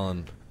Benny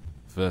Allen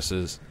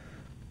versus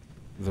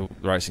the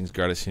racing's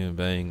greatest human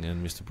being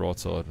and Mr.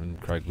 Brightside, and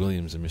Craig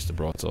Williams and Mr.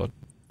 Brightside.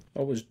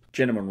 It was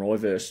Gentleman Roy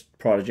versus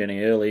Pride of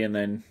Jenny early, and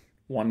then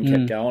one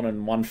kept going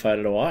and one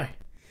faded away.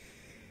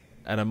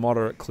 At a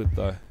moderate clip,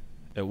 though.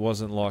 It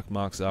wasn't like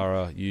Mark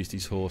Zara used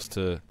his horse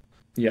to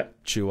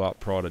chew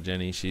up Pride of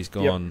Jenny. She's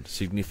gone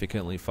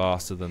significantly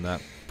faster than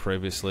that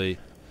previously.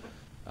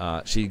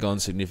 She'd gone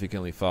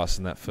significantly faster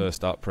than that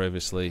first up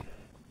previously.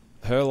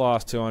 Her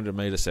last 200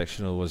 metre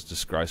sectional was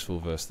disgraceful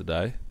versus the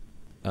day.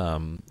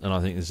 And I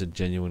think there's a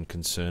genuine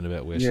concern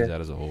about where she's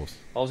at as a horse.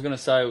 I was going to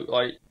say,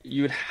 like,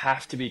 you would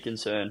have to be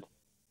concerned.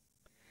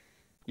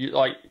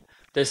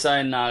 They're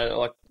saying no,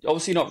 like,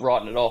 obviously not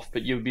writing it off,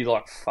 but you'd be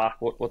like, fuck,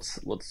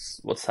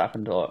 what's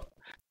happened to it?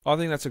 I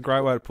think that's a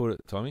great way to put it,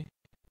 Tommy.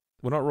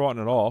 We're not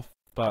writing it off,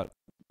 but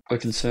we're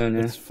concerned.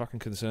 It's fucking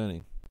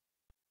concerning.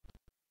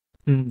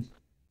 Mm.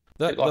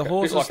 The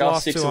horse's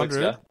last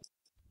 200.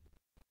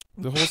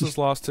 The horse's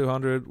last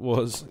 200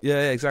 was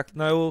exactly.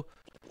 No, well,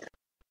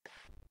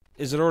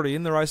 is it already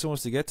in the race it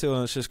wants to get to,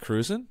 and it's just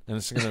cruising, and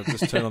it's going to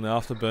just turn on the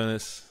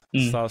afterburners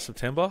start of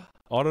September?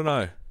 I don't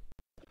know.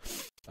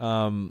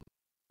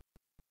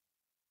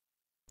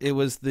 It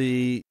was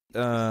the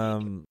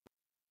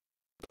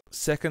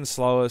second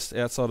slowest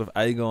outside of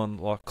Aegon,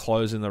 like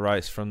closing the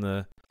race from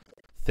the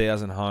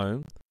 1,000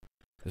 home.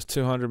 There's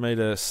 200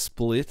 metre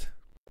split.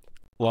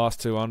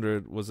 Last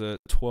 200 was a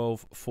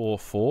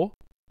 12.44.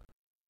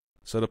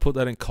 So to put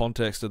that in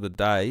context of the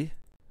day,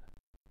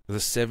 it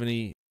was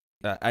a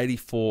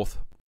 84th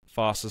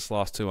fastest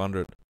last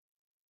 200.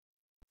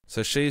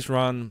 So she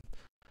runs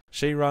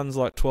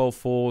like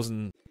 12.4s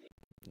and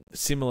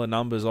similar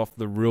numbers off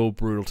the real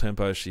brutal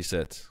tempo she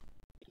sets.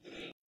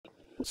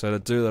 So to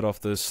do that off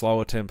the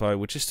slower tempo,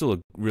 which is still a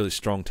really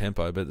strong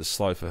tempo, but it's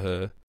slow for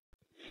her,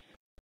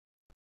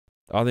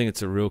 I think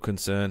it's a real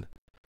concern.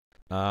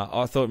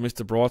 I thought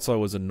Mr. Brightside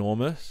was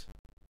enormous.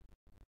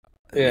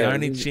 Yeah, the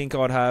only chink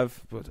I'd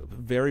have,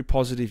 very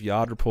positive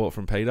yard report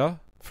from Peter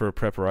for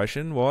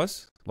preparation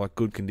wise, like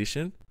good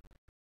condition.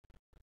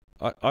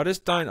 I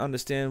just don't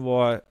understand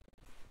why,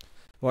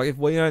 like if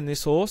we own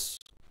this horse,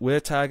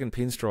 we're tagging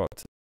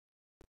Pinstriped.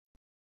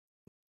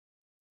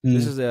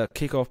 This is our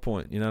kick-off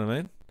point, you know what I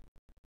mean?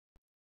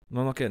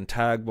 I'm not getting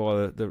tagged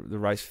by the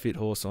race fit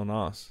horse on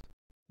us.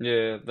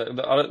 Yeah,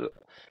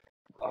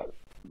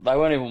 they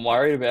weren't even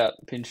worried about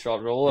Pinstripe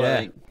at all. I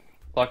think.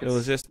 Like it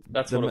was just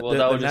that's what it was.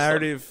 The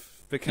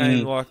narrative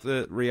became like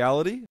the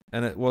reality,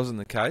 and it wasn't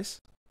the case.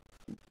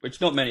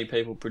 Which not many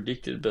people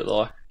predicted, but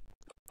like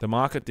the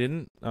market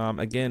didn't.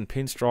 Again,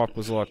 Pinstripe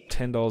was like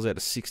 $10 out of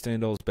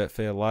 $16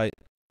 Betfair late.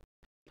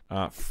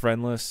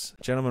 Friendless.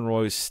 Gentleman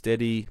Roy was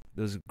steady.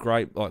 There's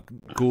great, like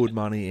good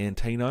money.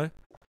 Antino.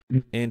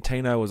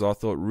 Antino was, I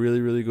thought,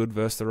 really, really good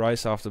versus the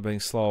race after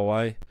being slow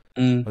away.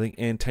 I think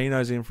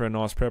Antino's in for a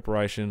nice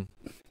preparation.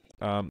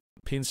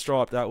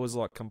 Pinstripe, that was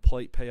like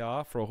complete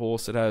PR for a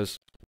horse that has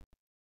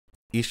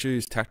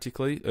issues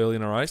tactically early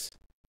in a race.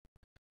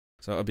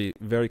 So I'll be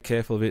very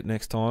careful of it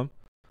next time.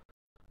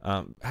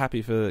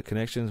 Happy for the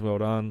connections. Well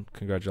done.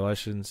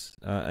 Congratulations.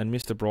 And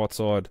Mr.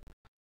 Brightside,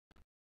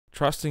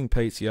 trusting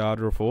Pete's yard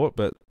report,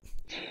 but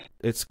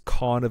it's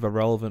kind of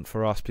irrelevant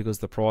for us because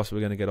the price we're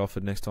going to get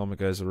offered next time it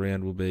goes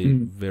around will be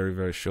very,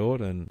 very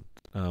short, and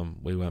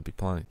we won't be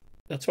playing.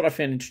 That's what I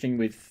found interesting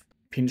with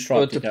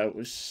Pinstripe. It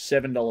was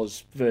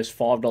 $7 versus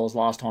 $5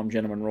 last time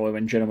Gentleman Roy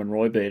when Gentleman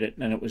Roy beat it,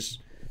 and it was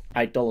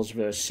 $8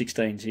 versus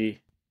 16 here.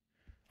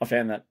 I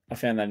found that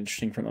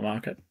interesting from the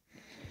market.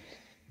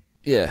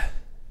 Yeah,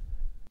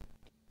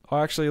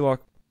 I actually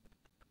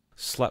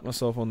slapped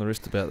myself on the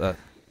wrist about that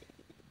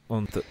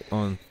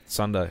on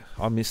Sunday.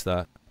 I missed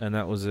that, and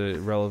that was a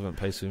relevant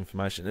piece of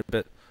information.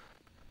 But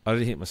I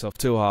didn't hit myself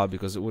too hard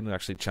because it wouldn't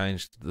actually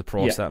change the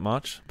price that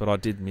much. But I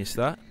did miss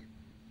that.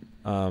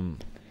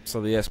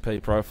 So the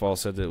SP profile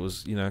said that it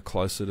was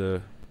closer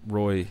to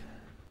Roy.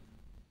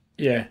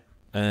 Yeah.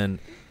 And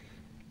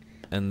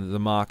the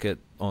market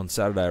on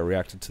Saturday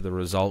reacted to the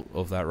result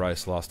of that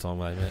race last time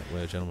they met,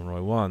 where Gentleman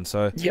Roy won.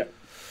 So I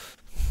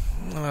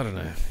don't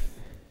know.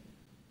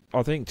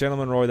 I think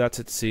Gentleman Roy, that's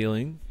its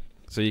ceiling.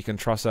 So you can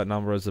trust that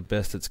number as the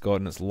best it's got,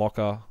 and it's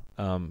locker.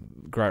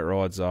 Great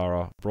ride,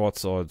 Zara.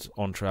 Brightside's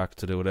on track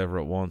to do whatever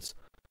it wants.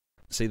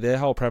 See, their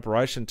whole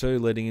preparation too,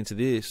 leading into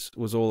this,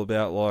 was all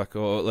about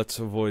let's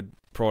avoid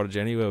Pride of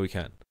Jenny where we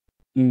can.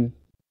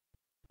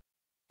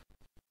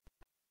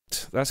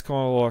 That's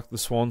kind of like the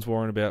Swans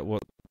worrying about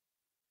what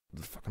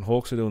the fucking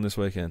Hawks are doing this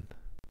weekend.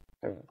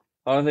 I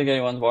don't think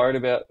anyone's worried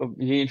about. It'll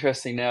be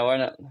interesting now,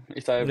 won't it?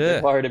 If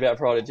they're worried about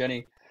Pride of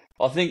Jenny,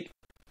 I think.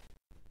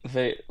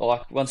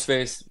 Once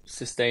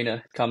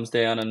Sistina comes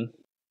down, and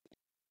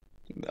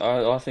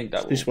I think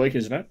that this week,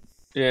 isn't it?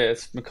 Yeah,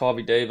 it's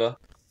Maccabi Diva.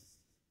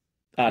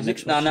 Next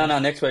week. No,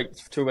 next week.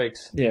 It's 2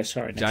 weeks. Yeah,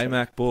 sorry.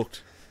 J-Mac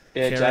booked.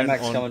 Yeah,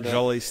 J-Mac's coming down.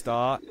 Jolly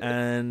Star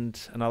and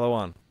another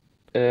one.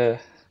 Yeah.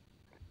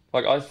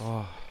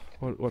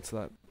 What's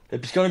that?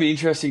 It's going to be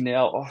interesting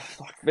now.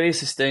 Via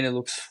Sistina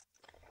looks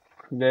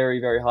very,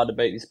 very hard to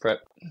beat this prep.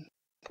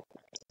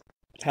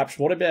 Perhaps,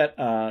 what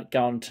about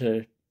going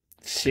to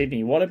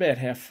Sydney? What about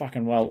how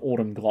fucking well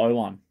Autumn Glow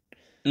won?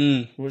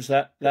 Was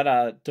that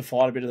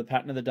defied a bit of the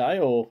pattern of the day,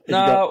 or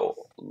no?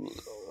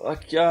 I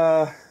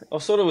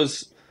sort of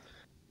was.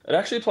 It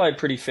actually played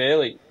pretty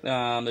fairly.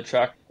 The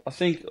track, I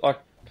think,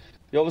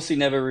 you obviously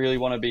never really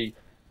want to be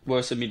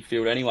worse than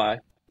midfield anyway.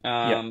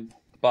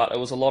 But it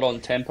was a lot on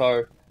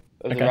tempo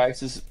of the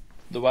races,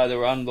 the way they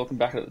run. Looking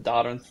back at the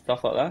data and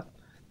stuff like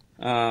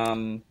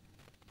that.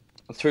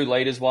 2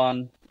 leaders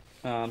won.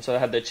 So they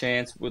had their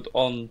chance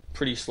on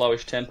pretty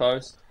slowish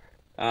tempos.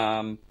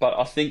 But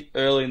I think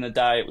early in the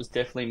day it was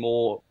definitely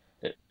more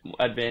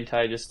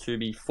advantageous to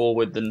be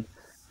forward than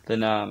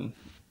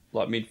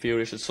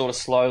midfieldish. It's sort of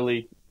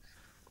slowly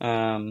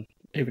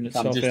even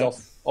itself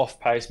just off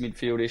pace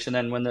midfieldish, and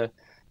then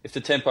if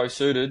the tempo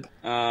suited,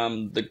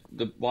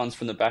 the ones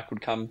from the back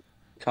would come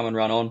and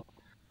run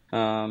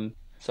on.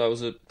 So it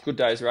was a good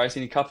day's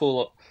racing.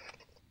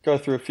 Go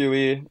through a few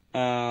here.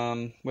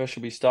 Where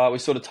should we start? We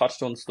sort of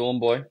touched on Storm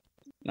Boy.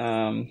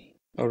 I'll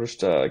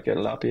just get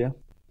it up here.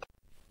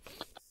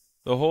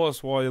 The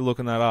horse, while you're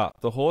looking that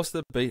up, the horse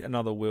that beat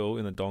another Wil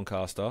in the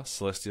Doncaster,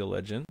 Celestial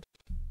Legend.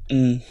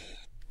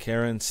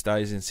 Karen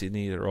stays in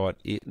Sydney to ride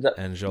it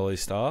and Jolly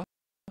Star,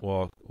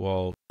 while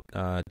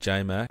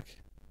J-Mac,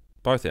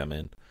 both our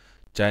men,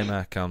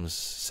 J-Mac comes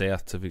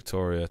south to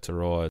Victoria to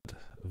ride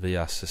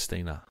Via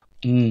Sistina.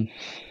 It's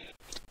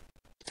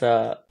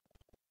going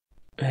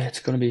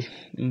to be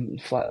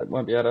flat. I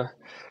won't be able to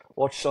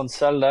watch on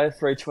Saturday.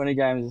 3:20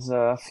 games is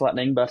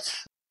flattening, but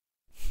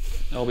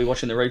I'll be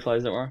watching the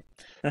replays, don't worry.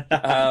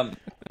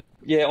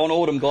 On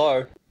Autumn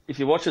Glow, if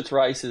you watch its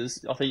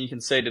races, I think you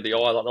can see to the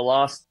eye, the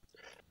last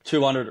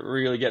 200 it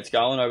really gets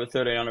going over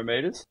 1,300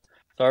 metres.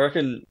 So I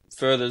reckon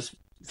furthers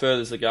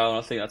the goal, and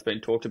I think that's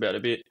been talked about a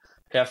bit.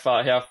 How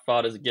far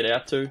does it get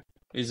out to?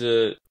 Is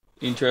a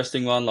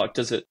interesting one. Like,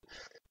 does it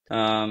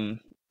go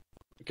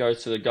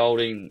to the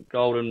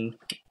golden?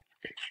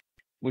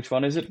 Which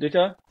one is it,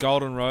 Dicko?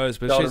 Golden Rose,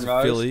 but Golden she's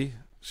Rose. a filly.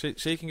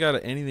 She can go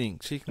to anything.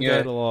 She can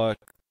go to like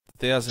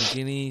 1,000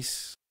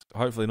 guineas.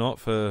 Hopefully not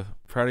for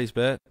Praddy's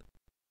bet.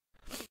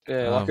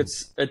 Yeah, like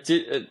it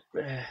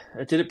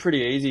did it pretty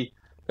easy.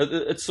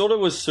 It sort of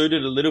was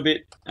suited a little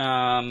bit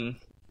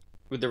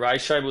with the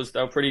race shape.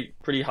 They were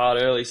pretty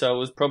hard early, so it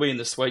was probably in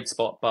the sweet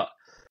spot. But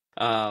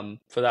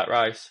for that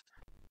race,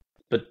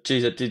 but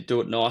geez, it did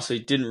do it nicely.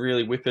 Didn't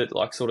really whip it,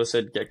 like sort of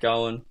said, get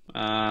going.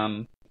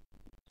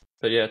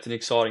 But yeah, it's an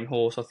exciting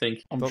horse. I think.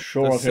 I'm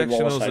sure the I've heard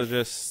Wallace say.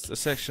 the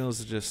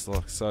sectionals are just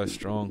like so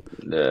strong.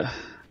 Yeah.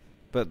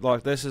 But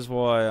like this is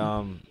why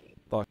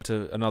like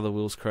to another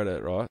Will's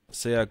credit, right?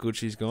 See how good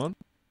she's gone.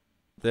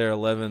 They're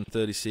 11.36,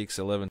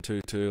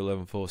 11.22,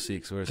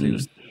 11.46, whereas he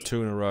was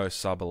 2 in a row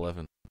sub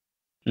 11.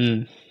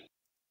 Mm.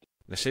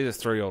 Now she's a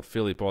 3-year-old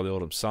filly by the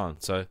Autumn Sun,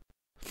 so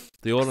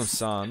the Autumn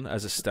Sun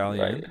as a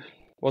stallion Right.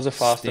 Was a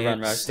faster run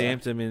race.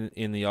 stamped him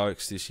in the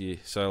Oaks this year.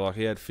 So like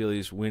he had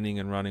fillies winning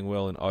and running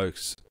well in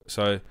Oaks.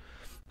 So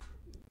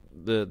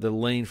the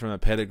lean from a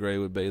pedigree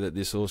would be that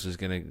this horse is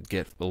going to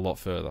get a lot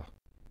further.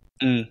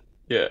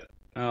 Yeah,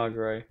 I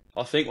agree.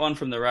 I think one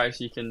from the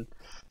race you can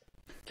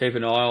keep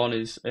an eye on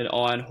is an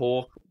Iron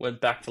Hawk.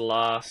 Went back to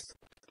last,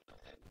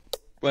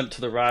 went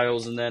to the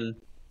rails, and then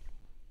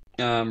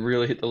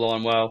really hit the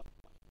line well.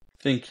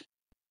 I think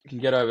you can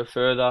get over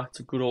further. It's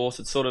a good horse.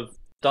 It's sort of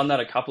done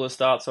that a couple of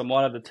starts, so I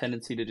might have the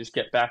tendency to just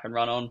get back and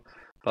run on.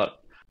 But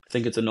I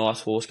think it's a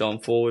nice horse going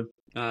forward.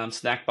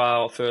 Snack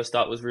Bar first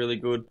up was really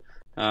good.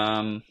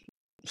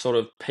 Sort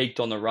of peaked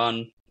on the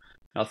run.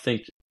 I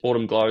think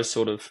Autumn Glow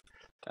sort of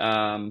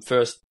Autumn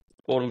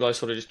Glow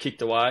sort of just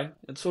kicked away.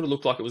 It sort of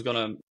looked like it was going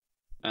to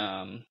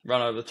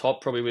run over the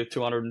top, probably with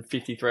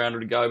 250, 300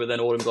 to go, but then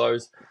Autumn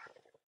Glow's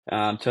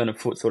turn of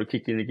foot sort of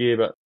kicked into gear.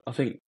 But I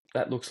think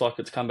that looks like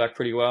it's come back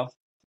pretty well.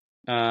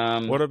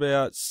 What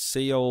about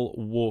Shale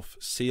Wolf?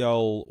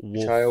 Shale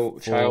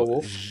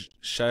Wolf.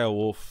 Shale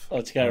Wolf.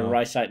 Let's go to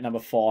race 8, number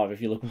 5,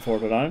 if you're looking for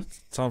it at home.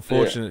 It's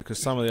unfortunate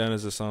because some of the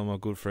owners are some of my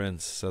good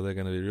friends, so they're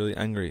going to be really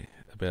angry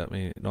about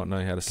me not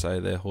knowing how to say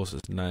their horse's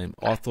name.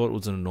 I thought it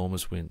was an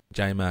enormous win.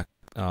 J-Mac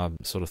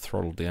sort of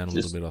throttled down a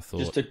little bit, I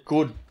thought. Just a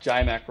good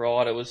J-Mac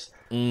ride. It was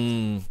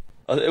it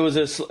was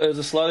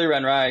a slowly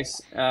ran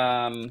race.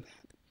 And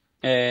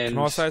can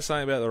I say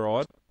something about the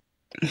ride?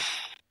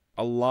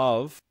 I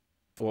love,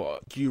 or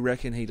do you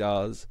reckon he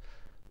does,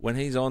 when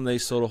he's on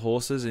these sort of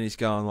horses and he's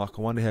going like,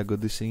 I wonder how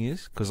good this thing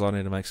is because I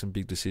need to make some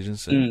big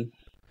decisions soon.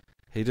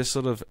 He just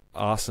sort of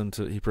asks them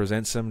he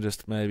presents them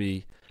just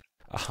maybe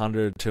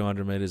 100,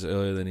 200 metres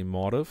earlier than he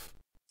might have.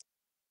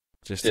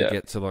 Just to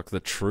get to like the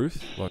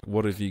truth. Like,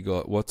 what have you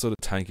got? What sort of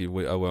tank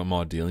am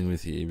I dealing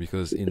with here?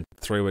 Because in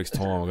 3 weeks'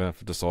 time, I'm going to have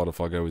to decide if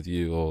I go with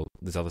you or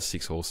there's other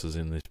 6 horses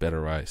in this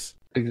better race.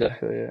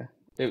 Exactly, yeah.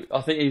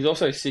 I think he's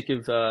also sick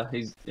of. I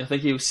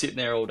think he was sitting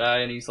there all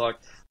day, and he's like,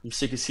 "I'm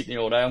sick of sitting here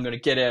all day. I'm going to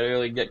get out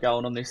early and get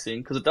going on this thing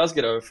because it does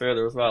get over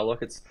further as well.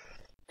 Like it's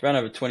around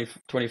over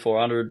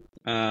 2,400.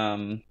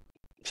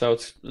 So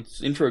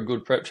it's in for a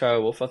good prep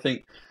trail wolf. I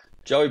think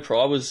Joey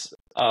Pry was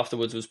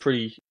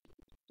pretty.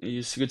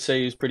 You could see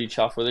he was pretty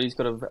chuffed with it. He's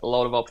got a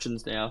lot of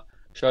options now.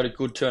 Showed a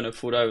good turn of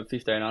foot over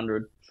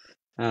 1,500.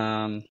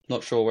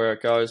 Not sure where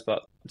it goes,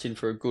 but it's in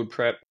for a good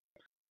prep.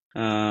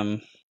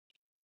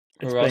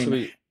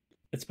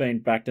 It's been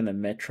backed in the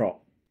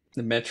Metrop.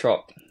 The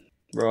Metrop,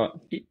 right.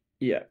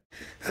 Yeah.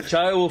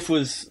 Trail Wolf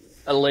was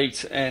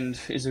elite and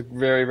is a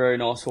very, very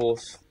nice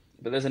horse.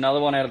 But there's another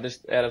one out of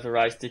the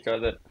race,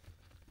 Dicko, that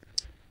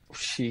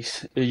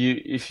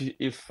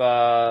if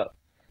I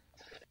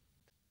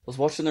was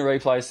watching the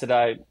replays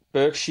today,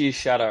 Berkshire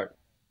Shadow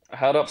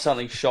held up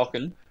something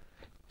shocking,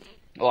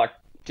 like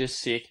just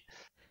sick.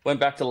 Went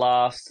back to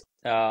last,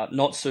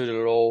 not suited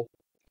at all.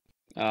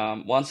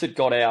 Once it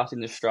got out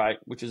in the straight,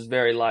 which was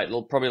very late,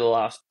 probably the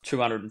last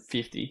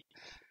 250,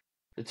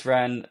 it's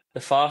ran the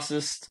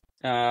fastest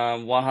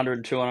 100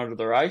 and 200 of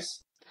the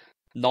race,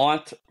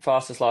 9th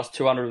fastest last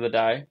 200 of the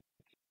day,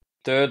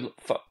 3rd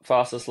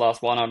fastest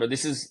last 100.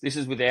 This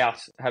is without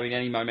having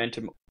any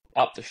momentum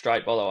up the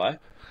straight, by the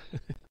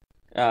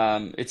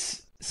way.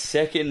 Its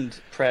second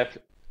prep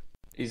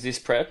is this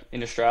prep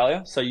in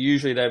Australia, so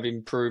usually they've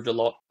improved a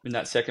lot in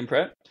that second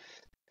prep.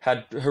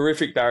 Had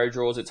horrific barrier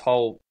draws its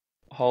whole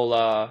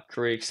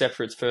career, except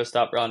for its first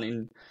up run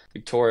in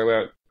Victoria,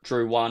 where it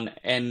drew 1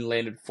 and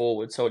landed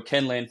forward, so it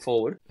can land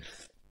forward.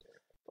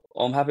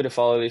 I'm happy to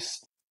follow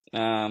this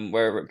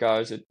wherever it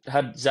goes. It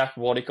had Zach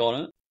Waddick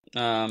on it.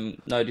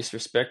 No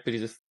disrespect, but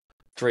he's a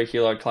 3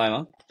 kilo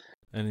claimer.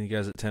 And he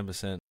goes at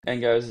 10%.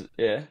 And goes,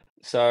 yeah.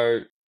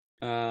 So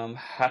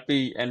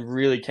happy and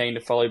really keen to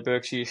follow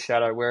Berkshire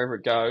Shadow wherever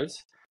it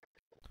goes.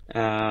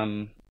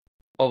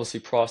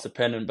 Obviously price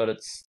dependent, but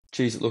it's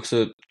geez, it looks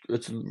a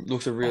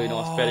really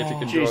nice bet if you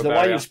can draw Geez, a the way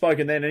barrier. you've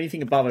spoken then,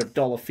 anything above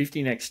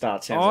 $1.50 next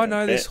start sounds I like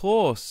know a this bet.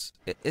 horse.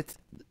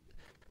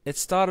 It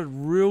started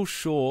real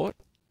short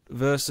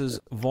versus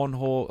Von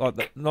Hawk.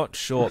 Like, not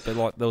short, but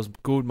like there was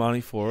good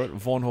money for it.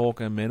 Von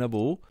Hawk and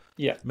Menable.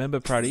 Yeah. Remember,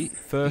 Praddy?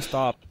 First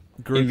up,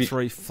 Group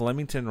 3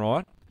 Flemington,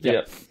 right?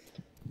 Yeah.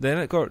 Then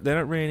it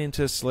ran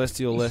into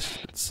Celestial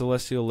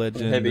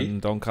Legend Heavy. and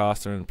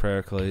Doncaster and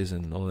Pericles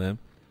and all them.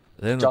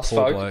 Then Just the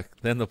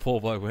poor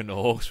bloke went to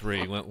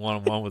Hawkesbury, went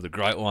 1-1 with a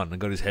great one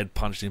and got his head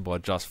punched in by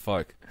Just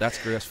Folk. That's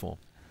grass form.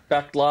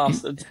 Back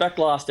last. It's back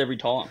last every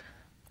time.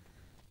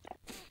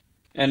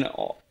 And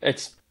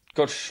it's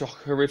got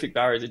horrific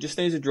barriers. It just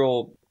needs to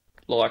draw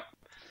like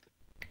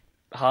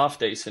half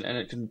decent, and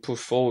it can push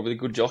forward with a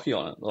good jockey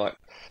on it. Like,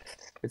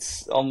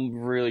 I'm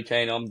really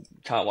keen.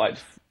 Can't wait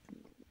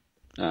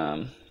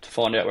to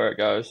find out where it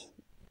goes.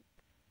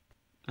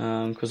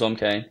 Because I'm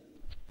keen.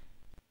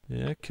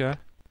 Yeah, okay.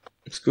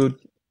 It's good.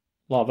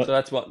 Love it.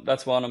 So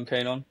that's one I'm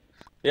keen on.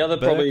 The other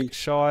probably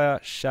Berkshire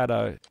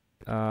Shadow.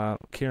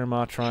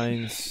 Kieran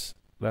Trains.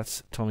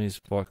 That's Tommy's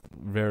like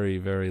very,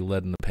 very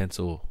lead in the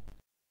pencil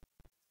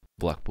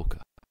black booker.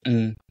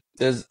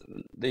 There's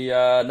the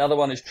another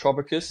one is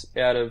Tropicus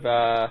out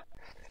of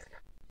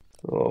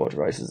what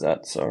race is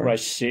that? Sorry,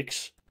 Race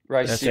 6.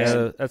 race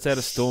 6. That's out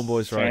of Storm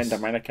Boys race. San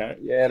Domenico.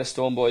 Yeah, the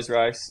Storm Boys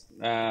race.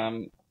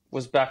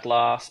 Was back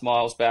last,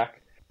 miles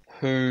back,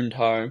 hooned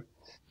home.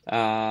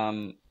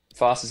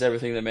 Fast as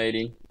everything the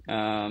meeting.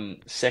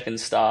 Second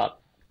start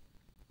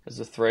as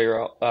a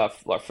 3-year-old,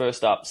 like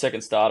first up,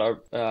 second starter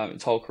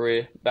its whole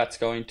career. That's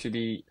going to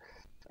be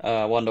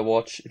one to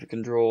watch if it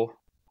can draw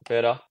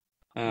better.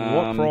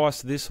 What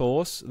price this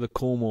horse, the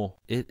Coolmore?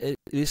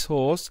 This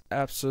horse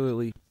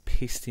absolutely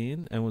pissed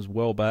in and was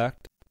well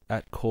backed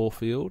at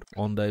Caulfield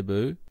on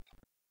debut.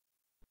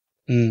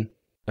 And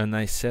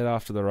they said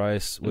after the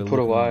race, put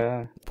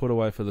away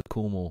for the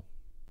Coolmore.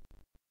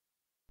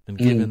 And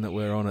given that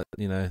we're on at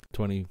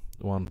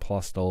 $21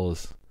 plus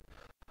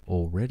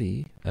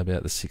already,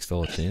 about the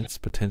 $6 chance,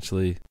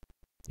 potentially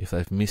if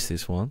they've missed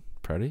this one,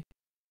 Praddy.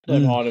 They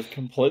might have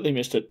completely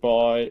missed it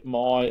by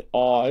my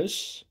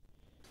eyes.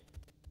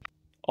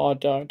 I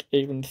don't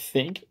even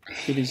think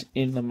it is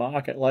in the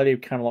market. Lady of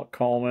Camelot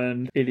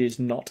Coleman, it is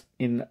not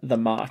in the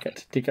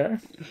market,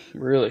 Dicko.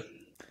 Really?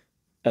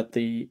 At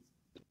the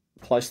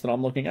place that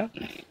I'm looking at.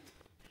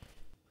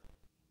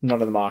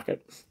 Not in the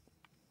market.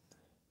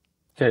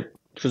 Okay,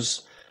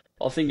 because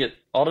I don't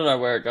know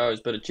where it goes,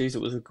 but it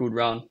was a good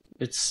run.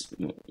 It's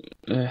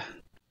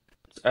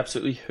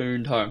absolutely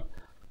hooned home.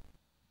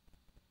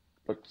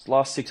 But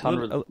last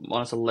 600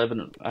 minus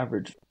 11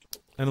 average.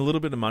 And a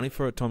little bit of money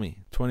for it,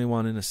 Tommy.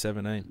 21 in a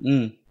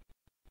 17.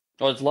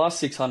 Oh, its last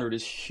 600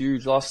 is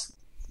huge. Last,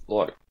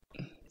 for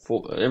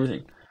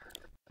everything.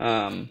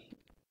 The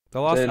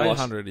last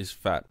 800 is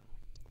fat.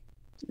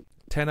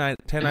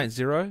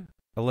 10.80,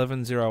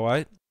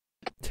 11.08,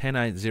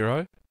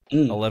 10.80,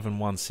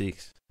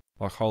 11.16.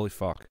 Like, holy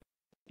fuck.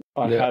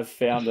 I have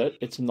found it.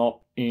 It's not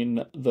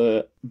in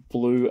the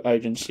blue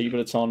agency, but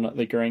it's on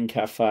the Green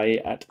Cafe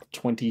at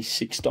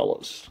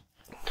 $26.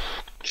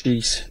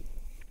 Jeez.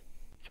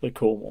 The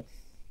Cornwall.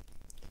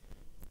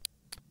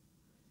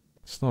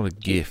 It's not a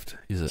gift,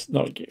 is it? It's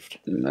not a gift.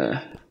 Nah.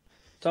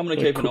 Something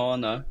to keep an eye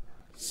on, though.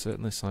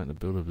 Certainly something to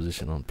build a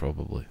position on,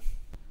 probably.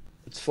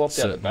 It's flopped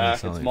out the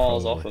back. It's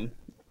miles off him.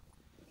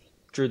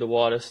 Drew the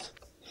widest.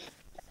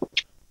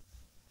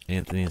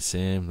 Anthony and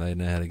Sam, they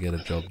know how to get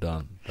a job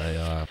done. They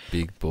are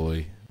big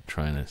boy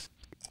trainers.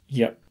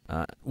 Yep.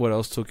 What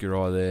else took your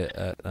eye there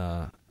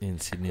at in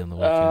Sydney on the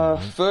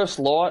weekend? First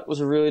Light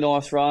was a really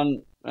nice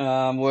run.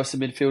 Worst of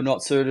midfield,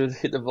 not suited.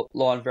 Hit the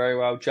line very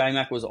well.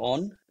 J-Mac was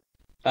on.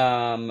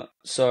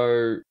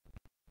 So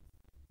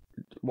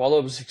while I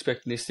was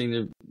expecting this thing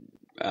to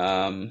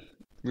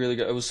really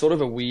go, it was sort of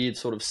a weird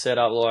sort of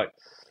setup. Like,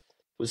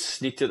 was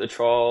snicked at the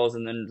trials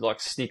and then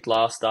snicked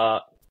last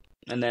start,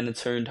 and then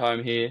it's hooned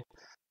home here.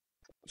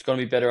 It's going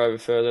to be better over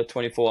further,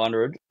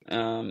 2,400.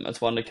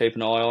 That's one to keep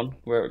an eye on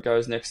where it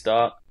goes next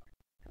start.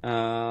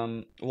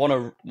 Wananura?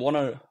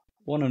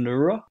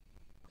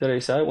 Is that how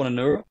you say it?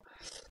 Wananura?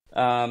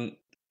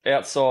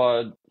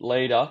 Outside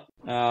leader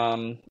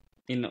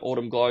in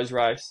Autumn Glow's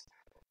race.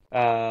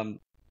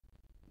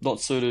 Not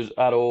suited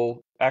at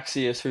all.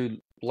 Axios, who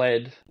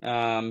led,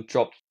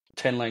 dropped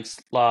 10 lengths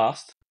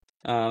last,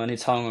 and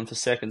he's hung on for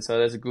second. So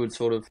there's a good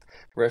sort of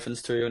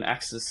reference to. And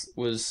Axis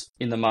was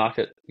in the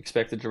market,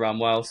 expected to run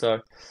well. So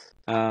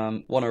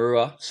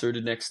Wanarua,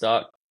 suited next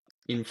start,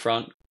 in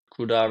front,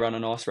 could run a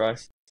nice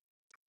race.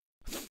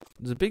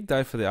 It's a big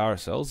day for the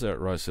RSLs there at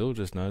Rose Hill,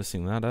 just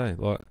noticing that, eh?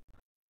 Like,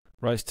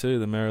 race 2,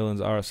 the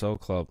Maryland's RSL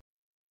Club.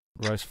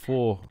 Race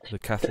 4, the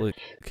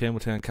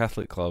Campbelltown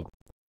Catholic Club.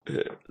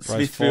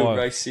 Smithfield, 5,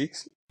 race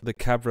 6. the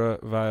Cabra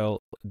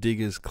Vale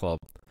Diggers Club.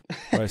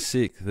 Race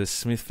 6, the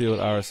Smithfield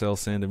RSL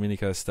San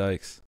Domenico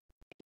Stakes.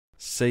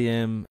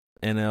 CMNL,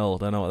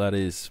 don't know what that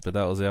is, but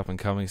that was the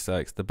up-and-coming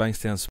stakes. The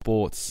Bankstown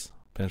Sports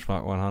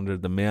Benchmark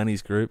 100, the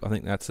Mounties Group, I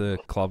think that's a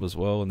club as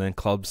well, and then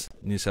Clubs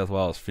New South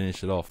Wales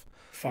finish it off.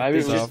 Fuck, Maybe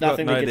there's it was- just I've got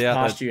nothing no that gets doubt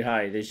past that- you,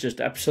 hey. There's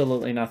just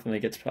absolutely nothing that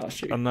gets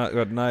past you. I've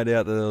got no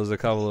doubt that there was a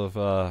couple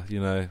of,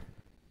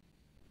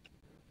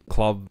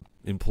 club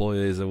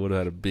employees that would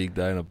have had a big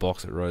day in a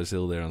box at Rose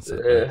Hill there on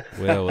Saturday.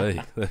 Where are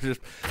we?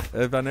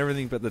 They've done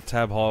everything but the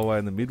Tab Highway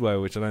and the Midway,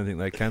 which I don't think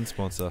they can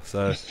sponsor.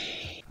 So,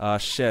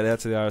 shout out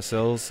to the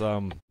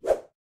RSLs.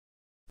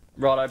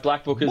 Righto,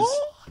 Black Bookers.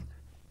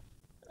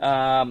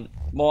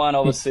 Mine,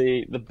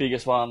 obviously, the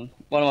biggest one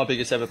of my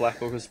biggest ever Black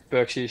Bookers,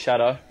 Berkshire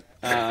Shadow.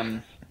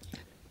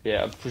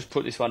 Yeah, I've just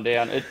put this one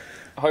down. It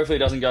hopefully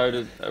doesn't go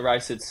to a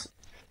race that's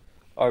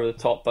over the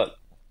top, but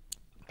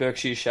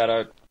Berkshire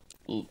Shadow,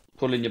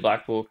 put it in your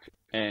Black Book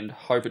and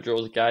hope it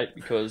draws a gate,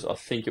 because I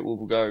think it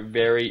will go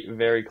very,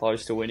 very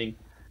close to winning.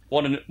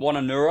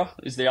 Wananura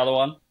is the other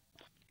one.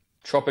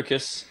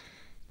 Tropicus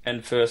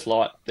and First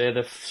Light. They're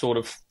the sort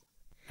of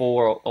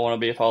four I want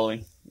to be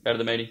following out of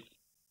the meeting.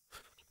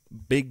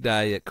 Big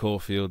day at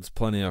Caulfield's.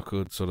 Plenty I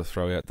could sort of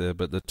throw out there,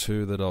 but the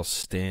two that I'll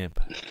stamp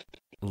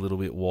a little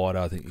bit wider,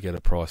 I think you get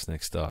a price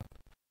next start.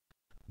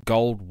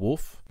 Gold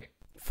Wolf,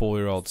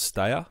 4-year-old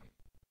stayer.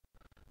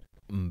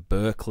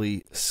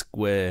 Berkeley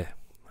Square.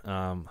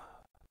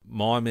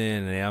 My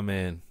man and our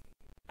man,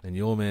 and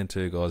your man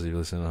too, guys, if you're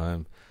listening at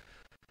home.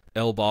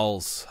 El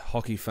Bowles,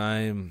 hockey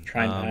fame,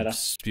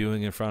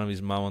 spewing in front of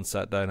his mum on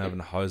Saturday and having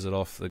to hose it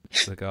off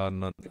the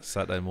garden on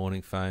Saturday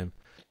morning fame.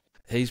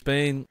 He's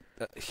been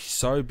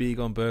so big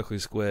on Berkeley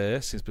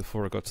Square since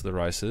before it got to the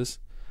races,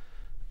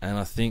 and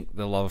I think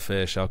the love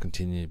affair shall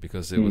continue,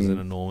 because it was an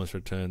enormous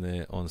return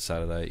there on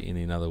Saturday in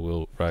another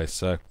Wil race.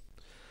 So,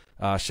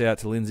 shout out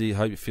to Lindsay.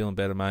 Hope you're feeling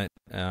better, mate.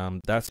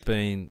 That's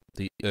been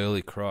the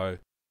Early Crow,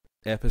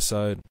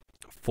 episode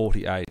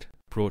 48,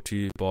 brought to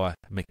you by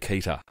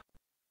Makita.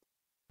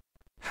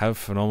 Have a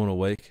phenomenal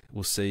week.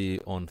 We'll see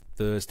you on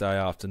Thursday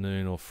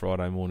afternoon or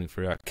Friday morning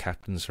for our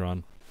captain's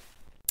run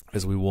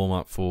as we warm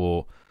up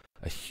for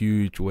a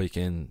huge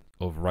weekend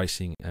of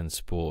racing and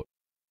sport.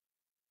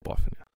 Bye for now.